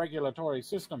Imperial regulatory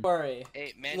system. Don't worry.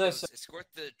 Hey, Mandos, escort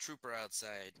the trooper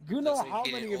outside. You know how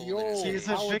many of your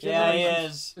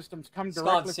systems come It's directly gone from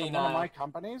one of senile. my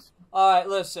companies? Alright,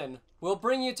 listen. We'll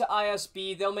bring you to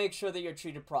ISB. They'll make sure that you're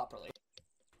treated properly.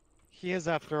 He is,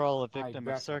 after all, a victim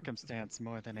of circumstance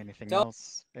more than anything Don't-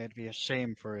 else. It'd be a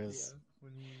shame for his...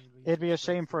 It'd be a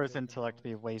shame for his intellect to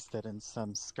be wasted in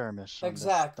some skirmish on this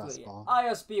Exactly. dust ball.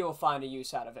 ISB will find a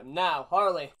use out of him. Now,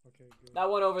 Harley. That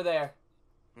one over there.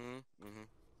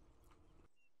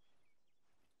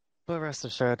 But rest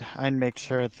assured, I'd make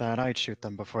sure that I'd shoot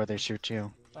them before they shoot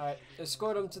you. Alright,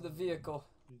 escort him to the vehicle.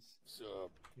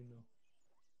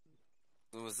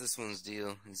 What was this one's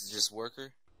deal? Is it just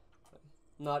worker?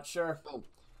 Not sure.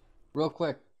 Real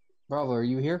quick, Bravo, are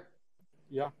you here?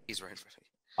 Yeah. He's right in front of me.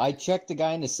 I checked the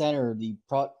guy in the center, the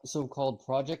so-called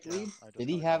project lead. Did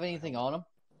he have anything on him?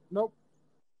 Nope.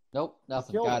 Nope,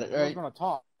 nothing. Killed Got him. it. I All was right. going to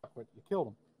talk, but you killed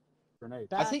him.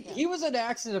 Grenade. I think he was an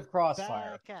accident of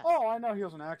crossfire. Oh, I know he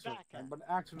was an accident, but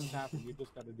accidents happen. You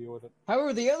just got to deal with it.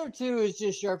 However, the other 2 is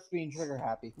just Sharps being trigger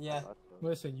happy. Yeah.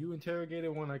 Listen, you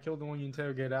interrogated one. I killed the one you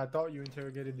interrogated. I thought you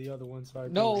interrogated the other one, so I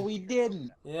No, killed you. we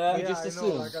didn't. Yeah. We just I know.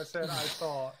 assumed. Like I said, I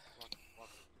thought.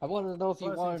 I wanted to know if you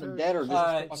Plus wanted him dead or just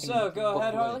Alright, fucking... so go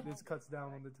ahead, Harley. This cuts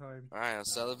down on the time. Alright,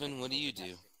 Sullivan, what do you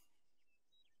do?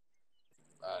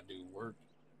 I do work.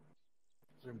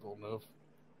 Simple enough.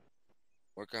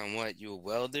 Work on what? You a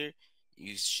welder?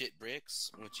 You shit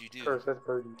bricks? What you do? First, that's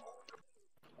Birdie.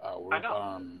 I work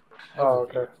on Oh,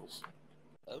 okay. vehicles.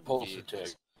 Repulsor tech.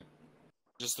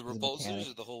 Just the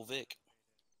repulsors or the whole Vic?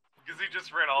 Because he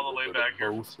just ran all the way back here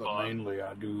from Both, but spawn. mainly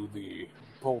I do the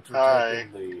repulsor Hi. tech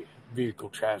and the vehicle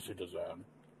chassis design.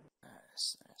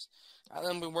 Nice, nice. How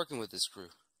long been working with this crew?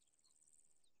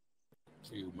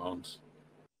 Few months.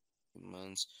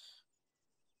 Months.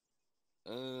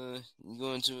 You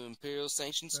going to Imperial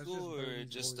Sanction School or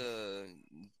just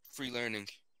free learning?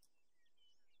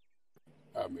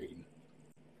 I mean,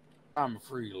 I'm a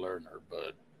free learner,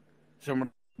 but some of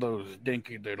those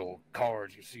dinky little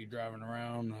cars you see driving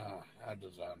around, I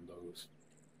designed those.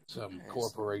 Some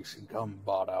corporation come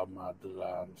bought out my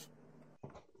designs.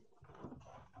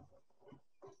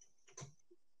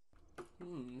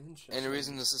 Any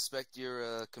reason to suspect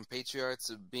your compatriots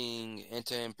of being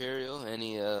anti-imperial?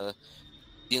 Any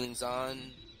dealings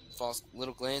on, false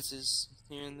little glances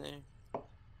here and there?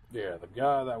 Yeah, the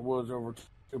guy that was over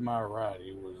to my right,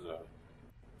 he was a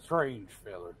strange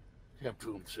feller. Kept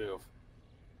to himself.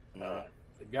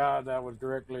 The guy that was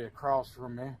directly across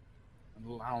from me,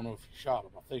 I don't know if he shot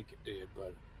him. I think he did,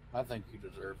 but I think he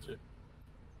deserves it.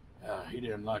 He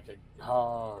didn't like a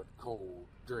hard, cold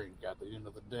drink at the end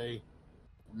of the day.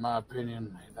 In my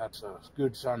opinion, that's a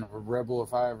good sign of a rebel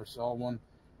if I ever saw one,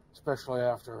 especially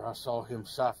after I saw him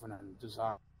siphoning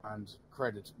designs,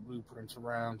 credits, and blueprints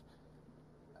around.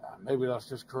 Maybe that's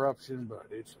just corruption, but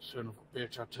it's a son of a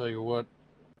bitch, I tell you what.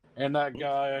 And that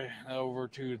guy over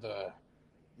to the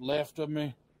left of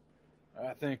me,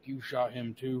 I think you shot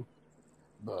him too,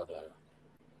 but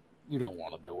you don't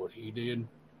want to do what he did.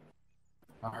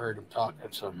 I heard him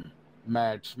talking some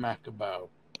mad smack about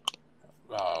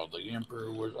the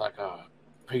Emperor was like a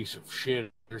piece of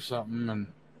shit or something, and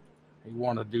he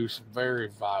wanted to do some very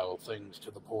vile things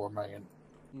to the poor man.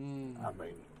 I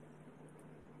mean,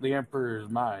 the Emperor is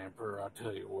my Emperor, I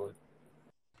tell you what.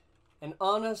 An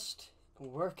honest,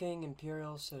 working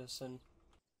Imperial citizen.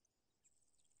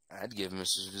 I'd give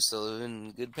Mr. Sullivan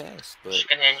a good pass, but Just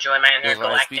gonna enjoy my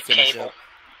intergalactic cable.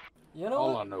 You know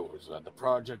All what? I know is that the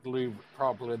Project Lead was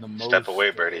probably the most Step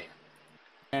away, Birdie.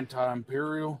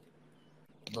 anti-imperial,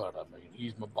 but I mean,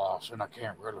 he's my boss, and I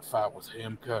can't really fight with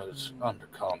him because under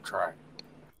contract.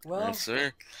 Well, yes,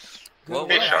 sir. good Well,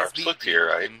 Hey, work. Sharps, look to your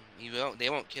right. They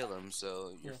won't kill him,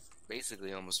 so you're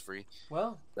basically almost free.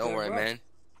 Well, Don't good worry, work. man.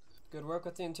 Good work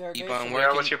with the interrogation. Keep on working.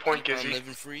 Yeah, what's your point, keep on Gizzy?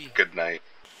 living free. Good night.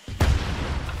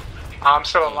 I'm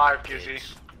still alive, Gizzy.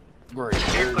 Great.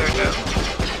 You cleared him.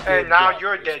 Hey, now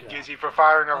you're dead, Gizzy, for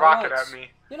firing a rocket at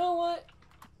me. You know what?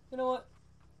 You know what?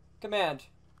 Command.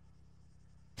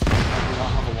 I do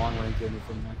not have a long-range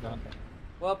anything like that.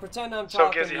 Well, pretend I'm So,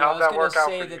 talking Gizzy, to you. how'd I that was work gonna out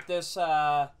say for you?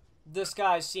 that this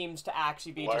guy seems to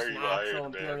actually be Why just are an you actual hired, man?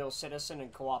 Imperial citizen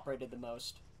and cooperated the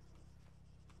most.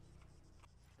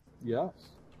 Yes.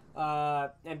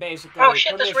 And basically, Oh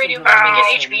shit, this radio permission to got me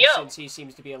release an him HBO. since he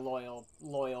seems to be a loyal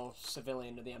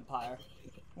civilian to the Empire.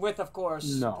 With, of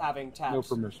course, No. having tapped. No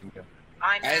permission yet.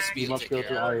 ISB You will must take go care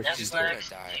through of it. ISB. He's not gonna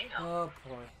die. Oh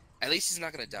boy. At least he's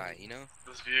not gonna die, you know?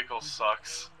 This vehicle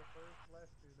sucks.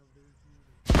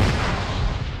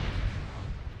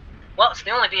 Well, it's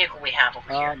the only vehicle we have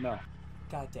over here. No.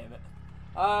 God damn it.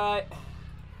 Alright.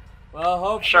 Well,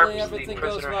 hopefully Sharp, everything the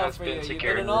goes prisoner well has for been you. You've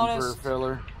secured. been an honest.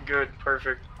 Filler. Good,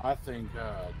 perfect. I think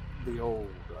the old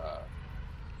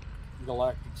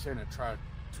Galactic Senate tried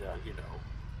to, you know,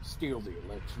 steal the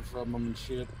election from him and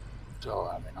shit. So,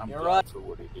 I mean, I'm You're glad right. for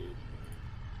what he did.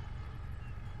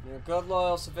 You're a good,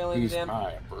 loyal civilian, He's Jim.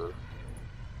 my emperor.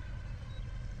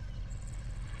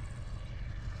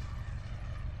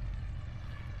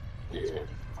 Yeah.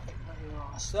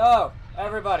 So,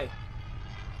 everybody.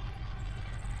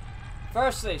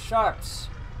 Firstly, Sharps.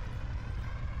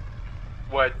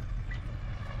 What?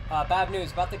 Bad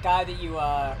news about the guy that you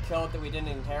killed that we didn't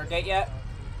interrogate yet.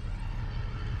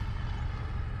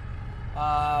 You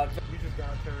just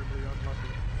got terribly unlucky.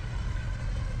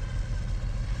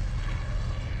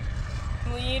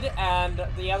 Lead and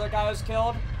the other guy was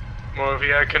killed. Well, if he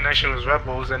had a connection with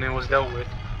rebels, then it was dealt with.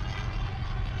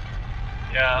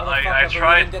 Yeah, I Motherfucker, but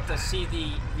tried. We didn't get to see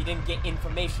we didn't get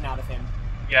information out of him.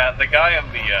 Yeah, the guy in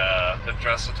the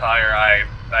dress attire,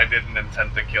 I didn't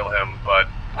intend to kill him, but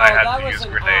I had to use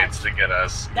grenades to get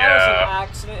us. That was an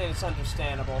accident, and it's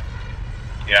understandable.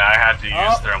 Yeah, I had to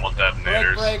use thermal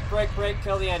detonators. Break,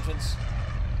 kill the engines.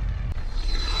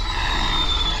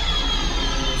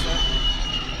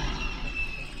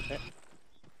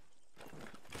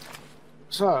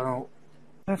 So,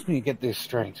 let me get this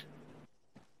straight.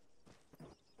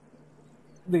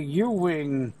 The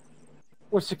U-Wing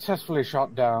was successfully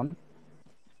shot down,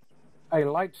 a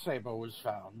lightsaber was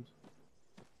found,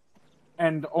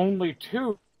 and only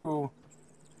 2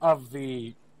 of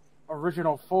the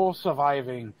original 4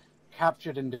 surviving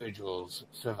captured individuals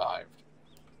survived.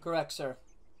 Correct, sir.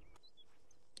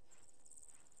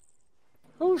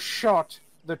 Who shot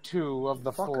the 2 of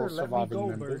the 4 surviving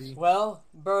members? Birdie. Well,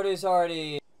 Birdie's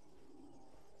already...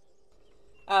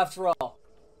 After all,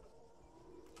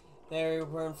 they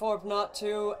were informed not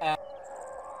to, and...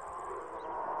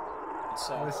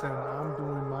 So. Listen, I'm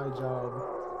doing my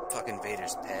job. Fucking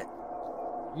Vader's pet.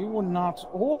 You were not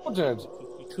ordered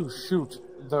to shoot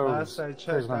those Last I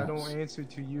checked, I prisoners. don't answer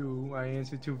to you. I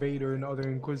answer to Vader and other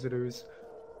Inquisitors.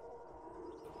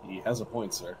 He has a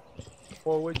point, sir.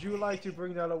 Or would you like to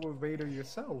bring that up with Vader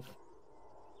yourself?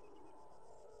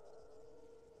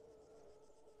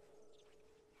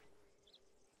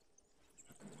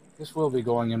 This will be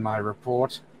going in my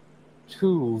report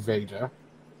to Vader.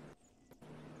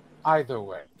 Either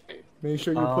way. Make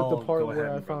sure you put the part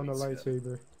where I found the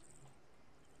lightsaber.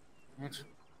 It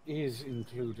is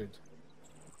included.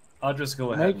 I'll just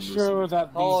go ahead Make and sure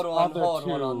that these Hold on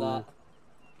other on that.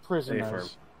 2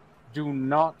 prisoners do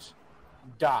not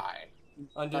die.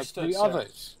 Understood, like the sir.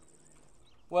 others.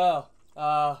 Well,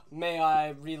 may I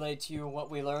relay to you what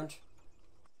we learned?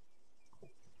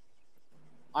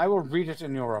 I will read it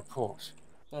in your report.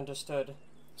 Understood.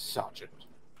 Sergeant.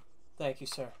 Thank you,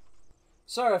 sir.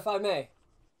 Sir, if I may.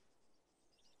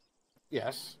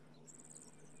 Yes.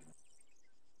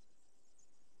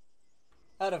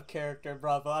 Out of character,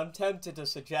 Bravo, I'm tempted to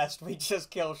suggest we just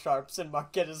kill Sharps and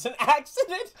mark it as an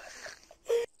accident.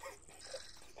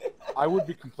 I would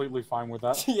be completely fine with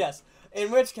that. Yes. In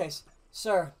which case,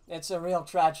 sir, it's a real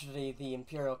tragedy the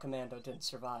Imperial Commando didn't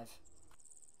survive.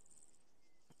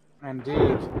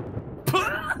 Indeed.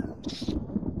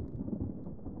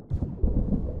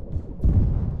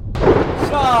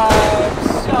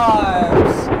 Sharps!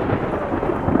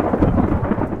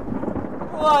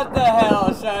 What the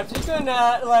hell, Sharps? You could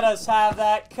not let us have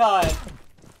that cut.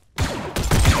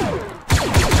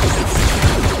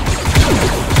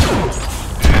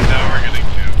 And now we're getting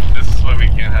duped. This is why we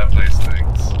can't have nice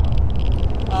things.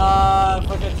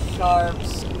 Fucking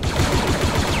Sharps.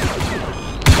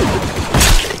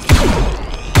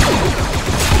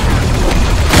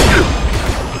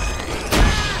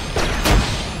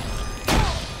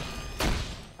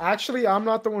 Actually, I'm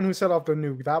not the one who set off the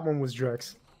nuke. That one was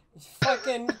Drex.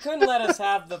 Fucking couldn't let us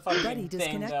have the fucking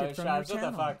thing though, Sharps. What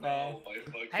the fuck, man?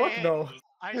 Fuck no.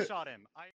 I shot him.